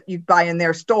stuff that you buy in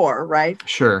their store, right?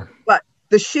 Sure. But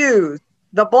the shoes,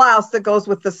 the blouse that goes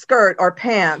with the skirt or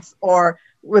pants or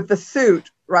with the suit,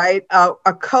 right?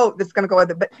 A coat that's going to go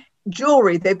with it. But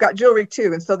jewelry, they've got jewelry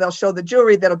too. And so they'll show the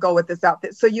jewelry that'll go with this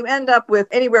outfit. So you end up with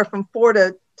anywhere from 4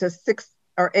 to 6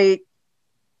 or 8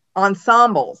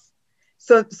 ensembles.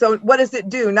 So what does it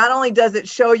do? Not only does it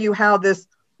show you how this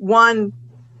one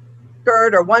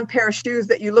skirt or one pair of shoes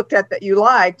that you looked at that you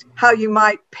liked, how you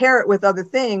might pair it with other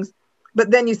things, but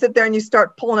then you sit there and you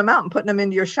start pulling them out and putting them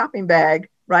into your shopping bag,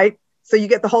 right? So you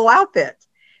get the whole outfit.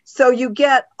 So you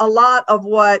get a lot of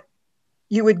what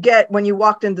you would get when you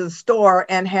walked into the store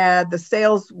and had the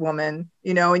saleswoman,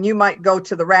 and you might go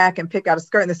to the rack and pick out a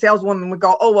skirt, and the saleswoman would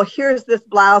go, oh, well, here's this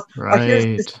blouse, right, or here's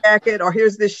this jacket, or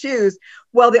here's this shoes.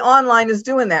 Well, the online is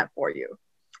doing that for you.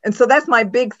 And so that's my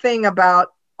big thing about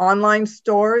online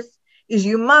stores is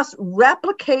you must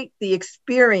replicate the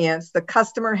experience the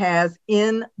customer has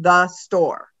in the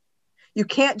store. You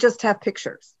can't just have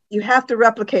pictures. You have to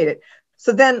replicate it.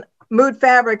 So then Mood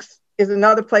Fabrics is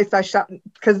another place I shop,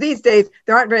 because these days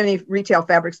there aren't very many retail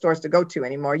fabric stores to go to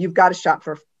anymore. You've got to shop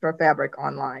for fabric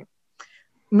online.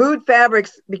 Mood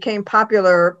Fabrics became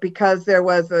popular because there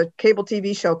was a cable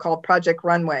TV show called Project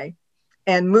Runway,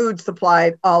 and Mood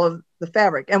supplied all of the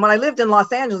fabric. And when I lived in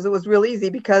Los Angeles, it was real easy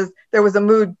because there was a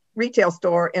Mood retail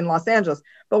store in Los Angeles.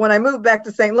 But when I moved back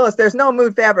to St. Louis, there's no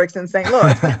Mood Fabrics in St.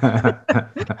 Louis.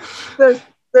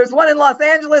 There's one in Los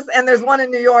Angeles and there's one in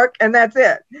New York, and that's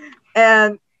it.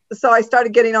 And so I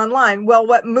started getting online. Well,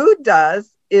 what Mood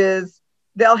does is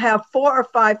they'll have 4 or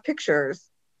 5 pictures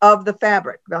of the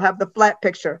fabric. They'll have the flat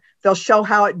picture. They'll show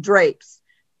how it drapes.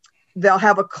 They'll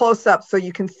have a close-up so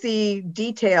you can see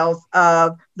details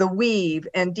of the weave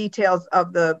and details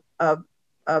of the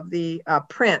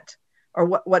print or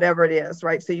whatever it is,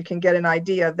 right? So you can get an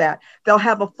idea of that. They'll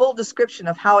have a full description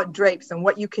of how it drapes and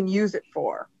what you can use it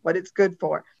for, what it's good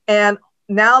for. And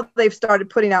now they've started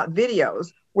putting out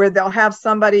videos where they'll have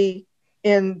somebody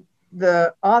in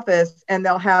the office and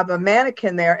they'll have a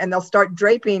mannequin there and they'll start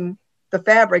draping the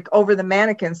fabric over the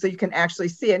mannequin so you can actually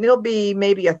see it. And it'll be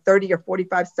maybe a 30 or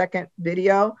 45-second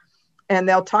video. And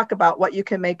they'll talk about what you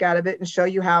can make out of it and show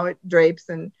you how it drapes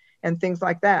and things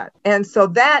like that. And so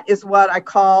that is what I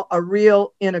call a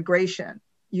real integration.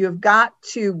 You've got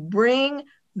to bring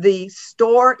the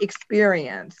store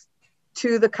experience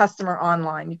to the customer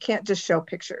online. You can't just show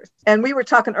pictures. And we were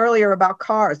talking earlier about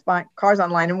buying cars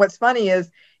online. And what's funny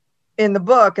is in the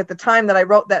book, at the time that I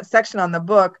wrote that section on the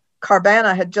book,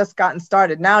 Carvana had just gotten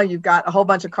started. Now you've got a whole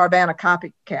bunch of Carvana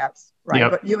copycats, right?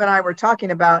 Yep. But you and I were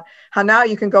talking about how now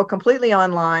you can go completely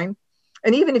online.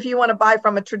 And even if you want to buy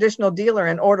from a traditional dealer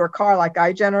and order a car like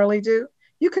I generally do,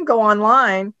 you can go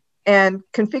online and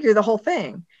configure the whole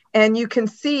thing. And you can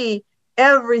see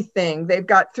everything. They've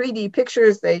got 3D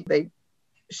pictures. They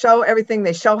show everything.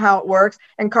 They show how it works.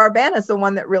 And Carvana is the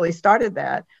one that really started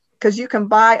that, because you can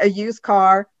buy a used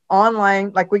car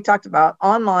online, like we talked about,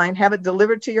 online, have it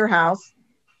delivered to your house.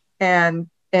 And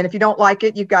if you don't like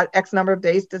it, you've got X number of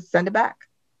days to send it back.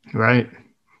 Right.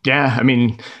 Yeah. I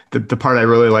mean, the part I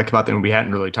really like about them we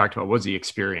hadn't really talked about was the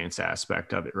experience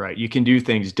aspect of it, right? You can do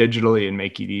things digitally and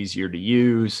make it easier to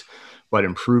use, but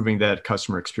improving that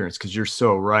customer experience, because you're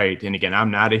so right. And again,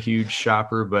 I'm not a huge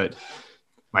shopper, but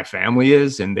my family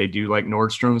is, and they do like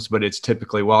Nordstrom's, but it's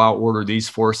typically, well, I'll order these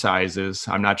 4 sizes.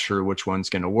 I'm not sure which one's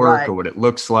going to work or what it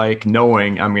looks like,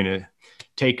 knowing I'm going to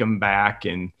take them back.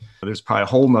 And there's probably a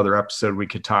whole nother episode we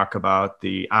could talk about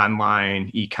the online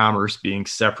e-commerce being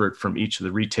separate from each of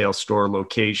the retail store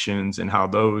locations and how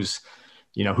those,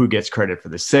 who gets credit for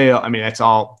the sale. I mean, that's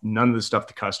all none of the stuff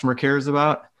the customer cares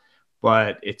about,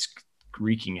 but it's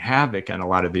wreaking havoc on a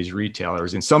lot of these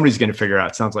retailers, and somebody's going to figure it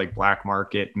out. It sounds like Black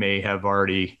Market may have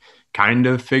already kind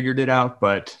of figured it out,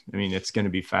 but I mean, it's going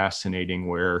to be fascinating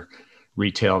where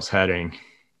retail's heading.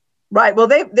 Right. Well,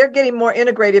 they're getting more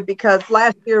integrated, because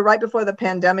last year, right before the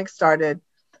pandemic started,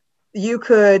 you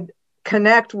could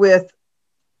connect with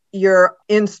your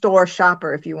in-store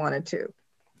shopper if you wanted to.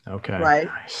 Okay. Right.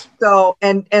 Nice. So,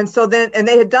 and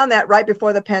they had done that right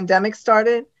before the pandemic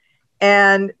started.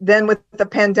 And then with the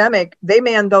pandemic, they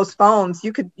manned those phones.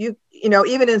 Even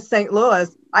in St. Louis,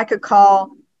 I could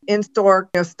call in-store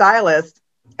stylists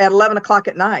at 11 o'clock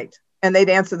at night, and they'd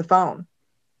answer the phone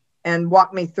and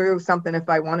walk me through something if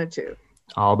I wanted to.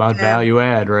 All about value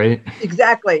add, right?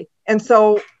 Exactly. And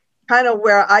so kind of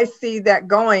where I see that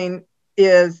going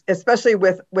is, especially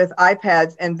with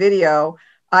iPads and video,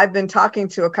 I've been talking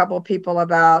to a couple of people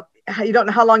about, you don't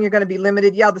know how long you're going to be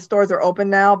limited. Yeah, the stores are open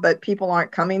now, but people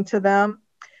aren't coming to them.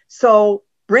 So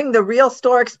bring the real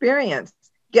store experience.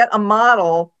 Get a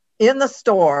model in the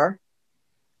store,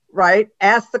 right?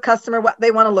 Ask the customer what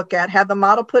they want to look at, have the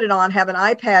model put it on, have an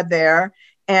iPad there,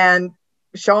 and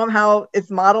show them how it's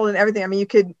modeled and everything. I mean,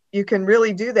 you can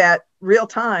really do that real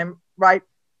time, right?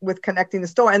 With connecting the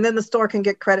store, and then the store can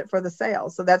get credit for the sale.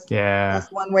 So that's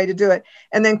one way to do it.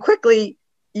 And then quickly,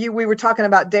 we were talking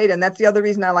about data, and that's the other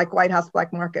reason I like White House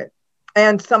Black Market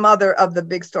and some other of the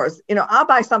big stores. I'll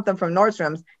buy something from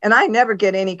Nordstrom's, and I never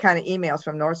get any kind of emails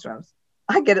from Nordstrom's.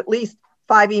 I get at least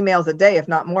 5 emails a day, if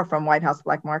not more, from White House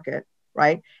Black Market,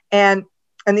 right? And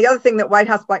the other thing that White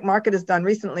House Black Market has done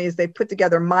recently is they put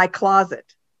together My Closet.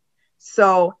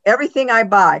 So everything I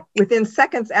buy, within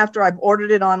seconds after I've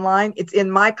ordered it online, it's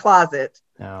in My Closet.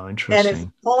 Oh, interesting. And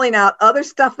it's pulling out other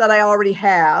stuff that I already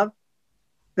have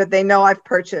that they know I've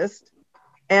purchased,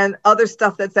 and other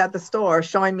stuff that's at the store,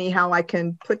 showing me how I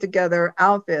can put together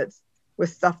outfits with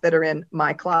stuff that are in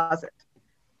My Closet.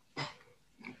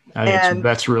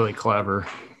 That's really clever.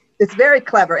 It's very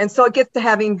clever. And so it gets to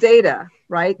having data,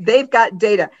 right? They've got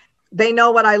data. They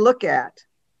know what I look at.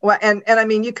 Well, and I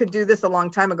mean, you could do this a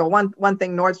long time ago. One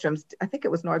thing Nordstrom's, I think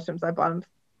it was Nordstrom's I bought them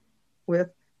with,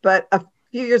 but a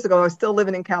few years ago, I was still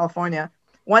living in California.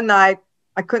 One night,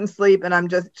 I couldn't sleep, and I'm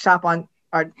just shop on,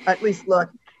 or at least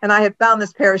look, and I had found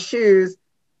this pair of shoes,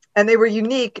 and they were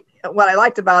unique. What I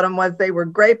liked about them was they were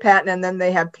gray patent, and then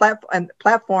they had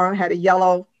platform had a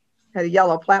yellow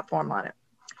platform on it.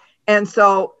 And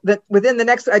so within the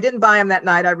next, I didn't buy them that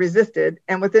night. I resisted.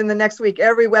 And within the next week,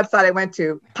 every website I went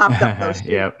to popped up those shoes.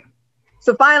 Yep.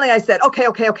 So finally I said,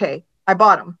 okay. I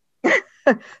bought them.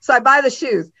 So I buy the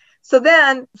shoes. So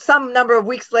then some number of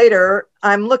weeks later,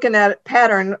 I'm looking at a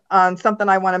pattern on something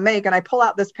I want to make. And I pull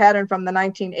out this pattern from the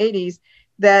 1980s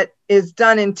that is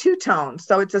done in 2 tones.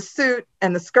 So it's a suit,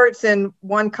 and the skirt's in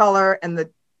one color and the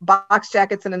box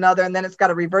jacket's in another. And then it's got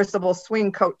a reversible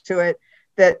swing coat to it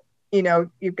that,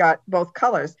 you've got both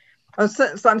colors.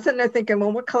 So I'm sitting there thinking,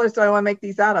 well, what colors do I want to make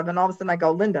these out of? And all of a sudden I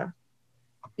go, Linda,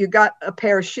 you got a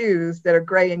pair of shoes that are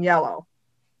gray and yellow.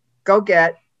 Go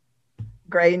get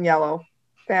gray and yellow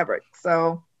fabric.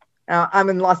 So I'm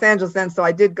in Los Angeles then. So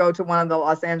I did go to one of the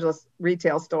Los Angeles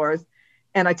retail stores,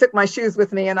 and I took my shoes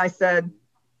with me, and I said,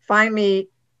 find me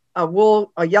a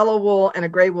yellow wool and a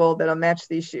gray wool that'll match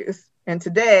these shoes. And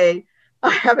today I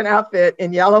have an outfit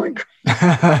in yellow and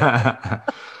gray.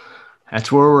 That's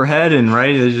where we're heading,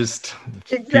 right? It's just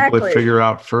exactly. People to figure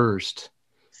out first.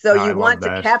 So you want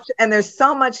to capture, and there's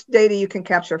so much data you can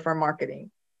capture for marketing.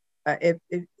 And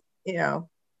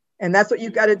that's what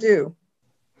you've got to do.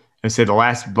 And say the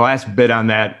last bit on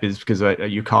that is because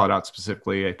you call it out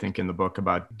specifically, I think, in the book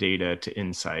about data to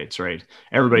insights, right?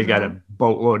 Everybody got a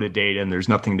boatload of data, and there's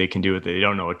nothing they can do with it. They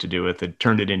don't know what to do with it.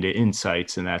 Turned it into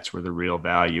insights, and that's where the real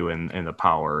value and the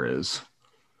power is.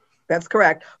 That's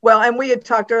correct. Well, and we had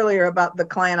talked earlier about the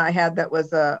client I had that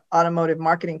was an automotive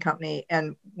marketing company.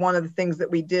 And one of the things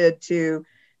that we did to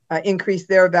increase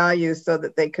their value so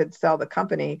that they could sell the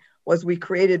company was we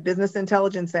created business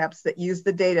intelligence apps that use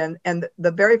the data. And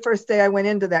the very first day I went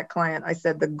into that client, I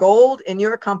said, the gold in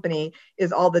your company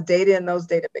is all the data in those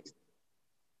databases.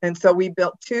 And so we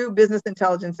built 2 business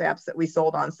intelligence apps that we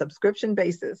sold on subscription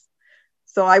basis.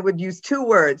 So I would use 2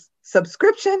 words,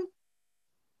 subscription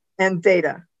and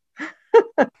data.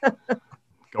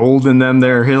 Gold in them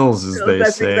there hills, as they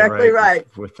That's say. Exactly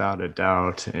right. Without a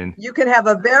doubt. And you can have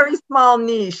a very small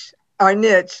niche,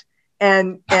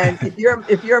 and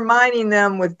if you're mining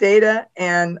them with data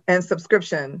and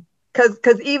subscription,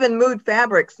 because even Mood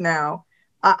Fabrics now,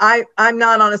 I'm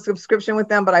not on a subscription with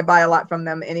them, but I buy a lot from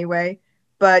them anyway.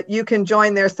 But you can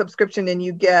join their subscription and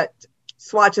you get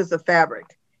swatches of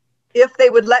fabric. If they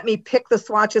would let me pick the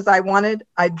swatches I wanted,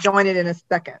 I'd join it in a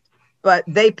second. But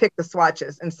they pick the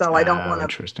swatches, and so I don't want to.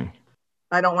 Interesting.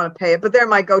 I don't want to pay it, but they're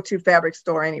my go-to fabric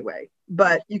store anyway.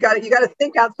 But you got to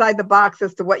think outside the box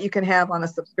as to what you can have on a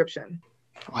subscription.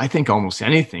 I think almost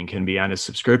anything can be on a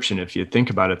subscription if you think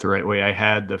about it the right way. I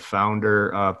had the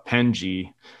founder of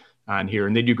Penji on here,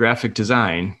 and they do graphic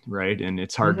design, right? And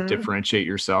it's hard to differentiate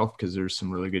yourself because there's some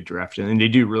really good graphic, and they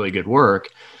do really good work.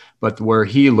 But where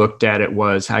he looked at it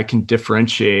was I can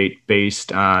differentiate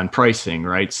based on pricing,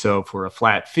 right? So for a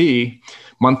flat fee,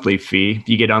 monthly fee,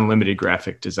 you get unlimited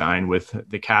graphic design, with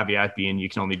the caveat being you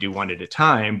can only do one at a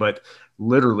time. But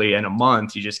literally in a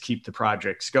month, you just keep the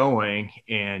projects going,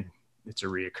 and it's a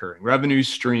reoccurring revenue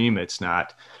stream. It's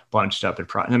not bunched up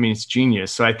I mean, it's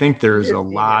genius. So I think there's a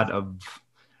lot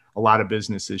of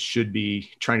businesses should be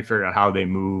trying to figure out how they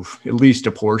move at least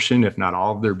a portion, if not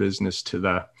all of their business, to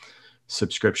the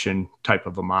subscription type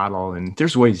of a model. And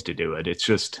there's ways to do it. It's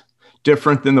just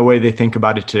different than the way they think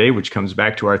about it today, which comes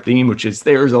back to our theme, which is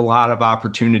there's a lot of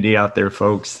opportunity out there,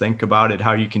 folks. Think about it,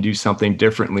 how you can do something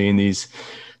differently in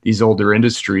these older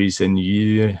industries, and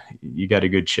you got a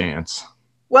good chance.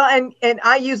 Well, and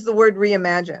I use the word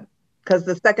reimagine, because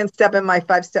the second step in my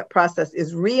 5-step process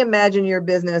is reimagine your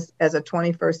business as a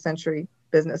 21st century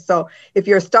business. So if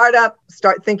you're a startup,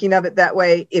 start thinking of it that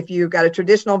way. If you've got a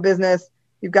traditional business,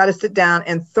 you've got to sit down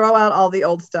and throw out all the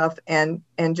old stuff and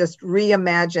just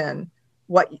reimagine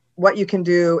what you can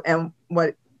do and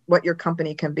what your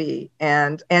company can be.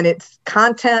 And it's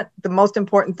content. The most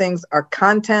important things are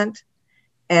content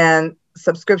and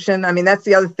subscription. I mean, that's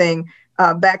the other thing.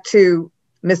 Back to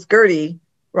Miss Gertie,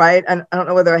 right? And I don't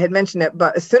know whether I had mentioned it,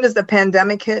 but as soon as the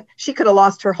pandemic hit, she could have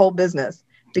lost her whole business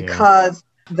because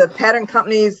the pattern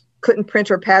companies couldn't print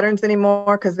her patterns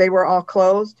anymore because they were all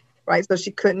closed, right? So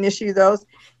she couldn't issue those.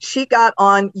 She got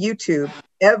on YouTube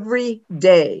every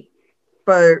day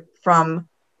from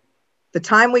the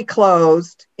time we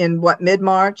closed in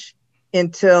mid-March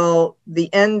until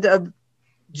the end of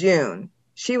June.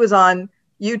 She was on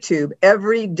YouTube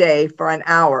every day for an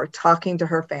hour talking to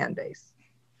her fan base.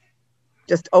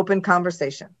 Just open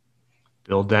conversation.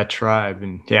 Build that tribe.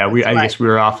 And I guess we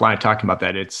were offline talking about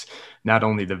that. It's not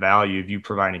only the value of you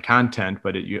providing content,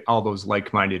 but all those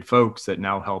like-minded folks that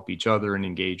now help each other and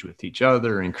engage with each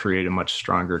other and create a much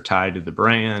stronger tie to the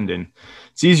brand. And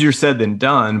it's easier said than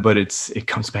done, but it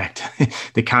comes back to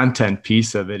the content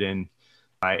piece of it. And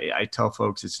I tell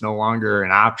folks it's no longer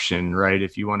an option, right?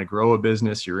 If you want to grow a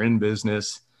business, you're in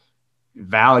business,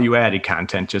 value-added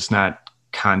content, just not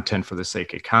content for the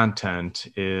sake of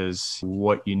content, is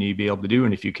what you need to be able to do.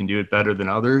 And if you can do it better than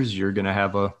others, you're going to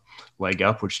have a leg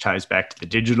up, which ties back to the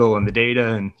digital and the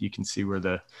data. And you can see where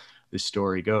the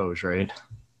story goes, right?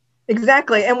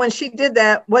 Exactly. And when she did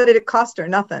that, what did it cost her?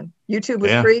 Nothing. YouTube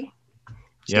was free.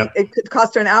 It could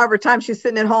cost her an hour of her time. She's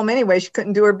sitting at home anyway. She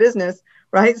couldn't do her business,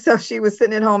 right? So she was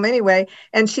sitting at home anyway,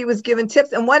 and she was given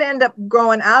tips. And what ended up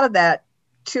growing out of that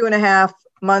 2.5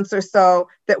 months or so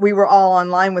that we were all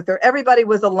online with her, everybody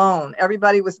was alone.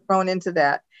 Everybody was thrown into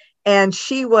that. And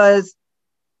she was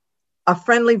a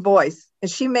friendly voice, and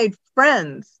she made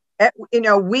friends.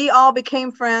 We all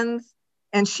became friends,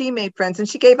 and she made friends, and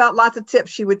she gave out lots of tips.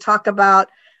 She would talk about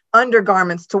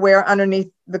undergarments to wear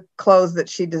underneath the clothes that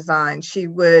she designed. She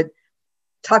would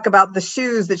talk about the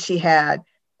shoes that she had.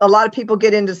 A lot of people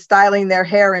get into styling their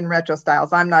hair in retro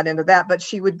styles. I'm not into that, but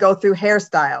she would go through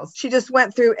hairstyles. She just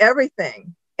went through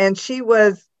everything. And she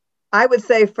was, I would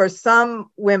say, for some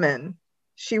women,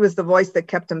 she was the voice that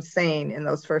kept them sane in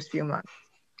those first few months.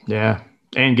 Yeah.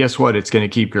 And guess what? It's going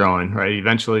to keep growing, right?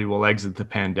 Eventually we'll exit the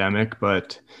pandemic,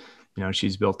 but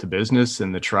she's built a business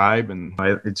and the tribe, and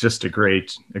it's just a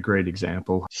great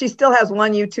example. She still has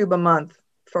one YouTube a month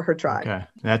for her tribe. Okay.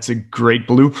 That's a great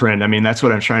blueprint. I mean, that's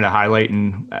what I'm trying to highlight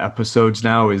in episodes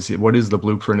now, is what is the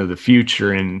blueprint of the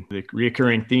future? And the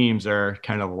recurring themes are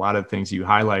kind of a lot of things you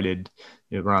highlighted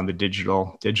around the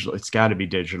digital. It's got to be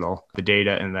digital, the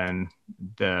data, and then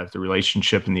the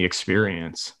relationship and the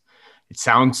experience. It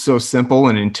sounds so simple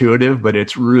and intuitive, but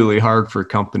it's really hard for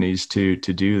companies to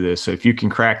do this. So if you can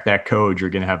crack that code, you're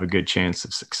going to have a good chance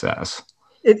of success.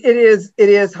 It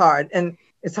is hard. And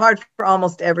it's hard for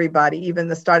almost everybody, even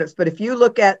the startups. But if you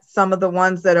look at some of the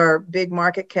ones that are big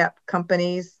market cap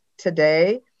companies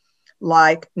today,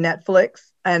 like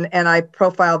Netflix, and I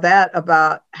profile that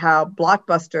about how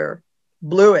Blockbuster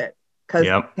blew it. Because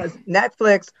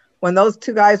Netflix, when those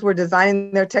two guys were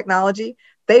designing their technology,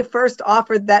 they first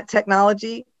offered that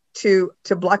technology to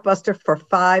Blockbuster for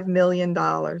 $5 million.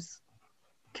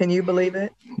 Can you believe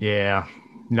it? Yeah.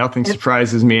 Nothing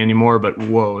surprises me anymore, but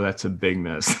whoa, that's a big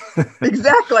miss.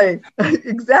 Exactly.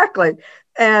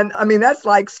 And I mean, that's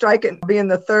like being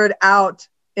the third out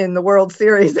in the World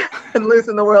Series and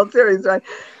losing the World Series, right?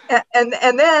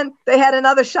 And then they had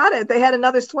another shot at it. They had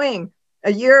another swing.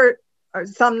 A year or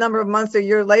some number of months, a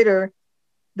year later,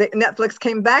 Netflix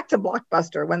came back to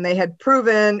Blockbuster when they had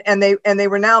proven, and they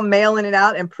were now mailing it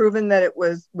out and proven that it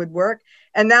would work.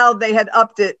 And now they had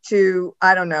upped it to,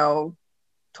 I don't know,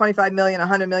 25 million,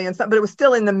 100 million, but it was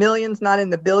still in the millions, not in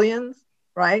the billions,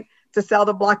 right? to sell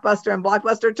to Blockbuster, and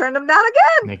Blockbuster turned them down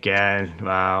again.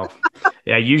 Wow.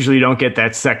 Yeah, usually you don't get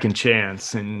that second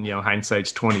chance, and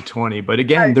hindsight's 2020. But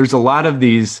again, Right. There's a lot of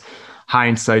these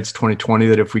hindsight's 2020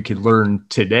 that if we could learn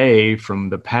today from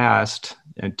the past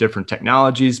and different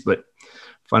technologies, but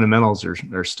fundamentals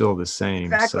are still the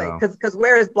same. Exactly, So, because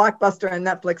where is Blockbuster and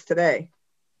Netflix today?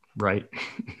 right.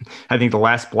 I think the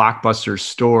last Blockbuster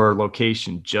store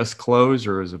location just closed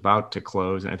or was about to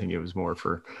close. And I think it was more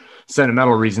for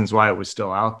sentimental reasons why it was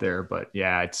still out there. But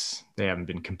yeah, they haven't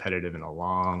been competitive in a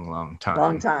long time.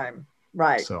 Long time.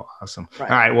 Right. So awesome.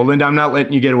 Right. All right. Well, Linda, I'm not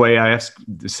letting you get away. I ask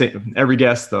every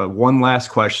guest the one last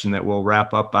question that we'll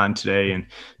wrap up on today, and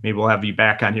maybe we'll have you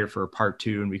back on here for a part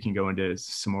 2, and we can go into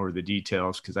some more of the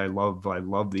details, because I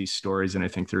love these stories, and I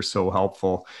think they're so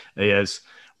helpful.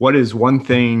 What is one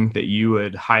thing that you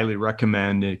would highly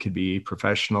recommend? It could be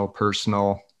professional,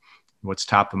 personal. What's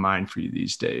top of mind for you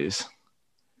these days?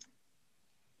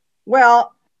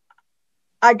 Well,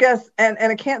 I guess, and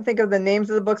I can't think of the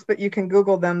names of the books, but you can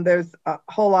Google them. There's a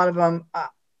whole lot of them.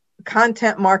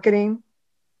 Content marketing.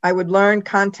 I would learn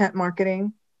content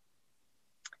marketing.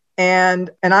 And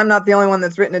I'm not the only one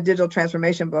that's written a digital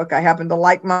transformation book. I happen to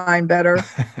like mine better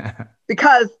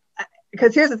because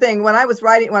here's the thing. When I was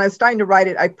starting to write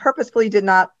it, I purposefully did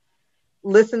not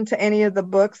listen to any of the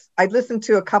books. I listened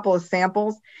to a couple of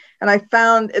samples, and I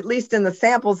found, at least in the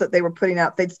samples that they were putting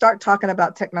out, they'd start talking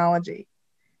about technology.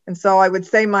 And so I would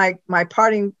say my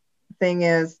parting thing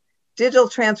is digital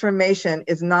transformation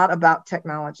is not about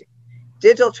technology.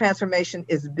 Digital transformation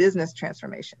is business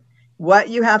transformation. What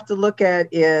you have to look at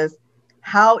is,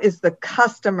 how is the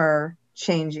customer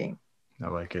changing? I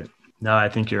like it. No, I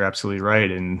think you're absolutely right.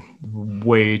 And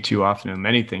way too often in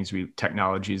many things,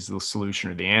 technology is the solution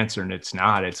or the answer, and it's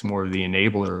not. It's more of the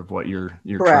enabler of what you're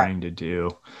trying to do.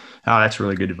 Oh, that's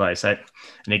really good advice. And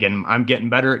again, I'm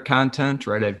getting better at content,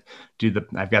 right? I've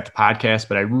got the podcast,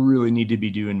 but I really need to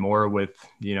be doing more with,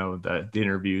 the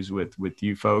interviews with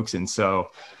you folks. And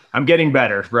so I'm getting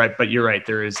better, right? But you're right.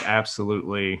 There is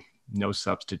absolutely no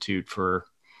substitute for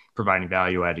providing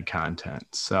value-added content.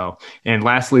 So, and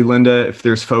lastly, Linda, if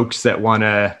there's folks that want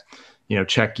to,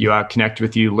 check you out, connect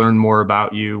with you, learn more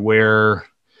about you, where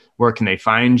can they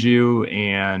find you?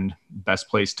 And best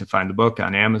place to find the book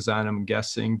on Amazon, I'm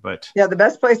guessing. But yeah, the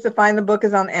best place to find the book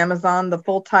is on Amazon. The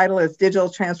full title is Digital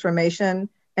Transformation: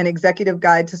 An Executive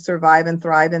Guide to Survive and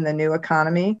Thrive in the New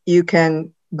Economy. You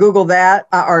can Google that,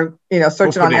 or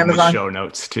search it on Amazon. In the show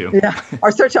notes too. Yeah,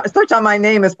 or search on my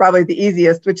name is probably the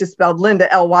easiest, which is spelled Linda,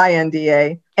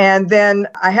 Lynda. And then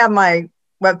I have my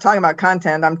talking about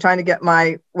content. I'm trying to get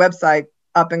my website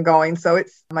up and going, so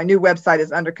my new website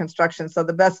is under construction. So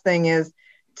the best thing is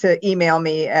to email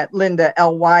me at Linda,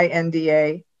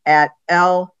 Lynda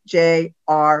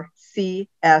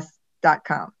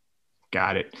 @ljrcs.com.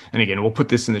 Got it. And again, we'll put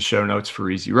this in the show notes for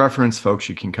easy reference. Folks,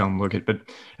 you can come look at. But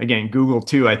again, Google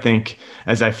too, I think,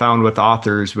 as I found with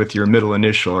authors, with your middle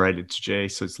initial, right? It's J.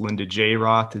 So it's Linda J.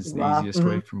 Roth is the easiest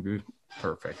way from Google.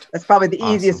 Perfect. That's probably the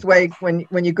easiest way when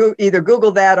you either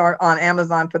Google that or on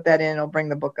Amazon, put that in, it'll bring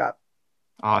the book up.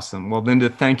 Awesome. Well, Linda,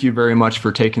 thank you very much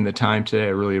for taking the time today. I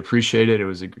really appreciate it.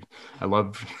 I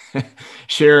love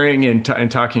sharing and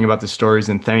talking about the stories,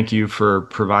 and thank you for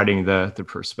providing the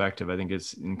perspective. I think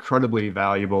it's incredibly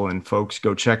valuable, and folks,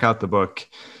 go check out the book.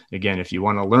 Again, if you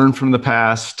want to learn from the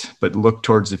past, but look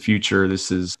towards the future,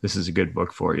 this is a good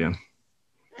book for you.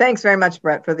 Thanks very much,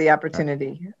 Brett, for the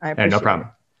opportunity. I appreciate it. No problem.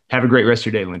 Have a great rest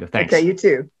of your day, Linda. Thanks. Okay, you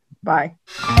too. Bye.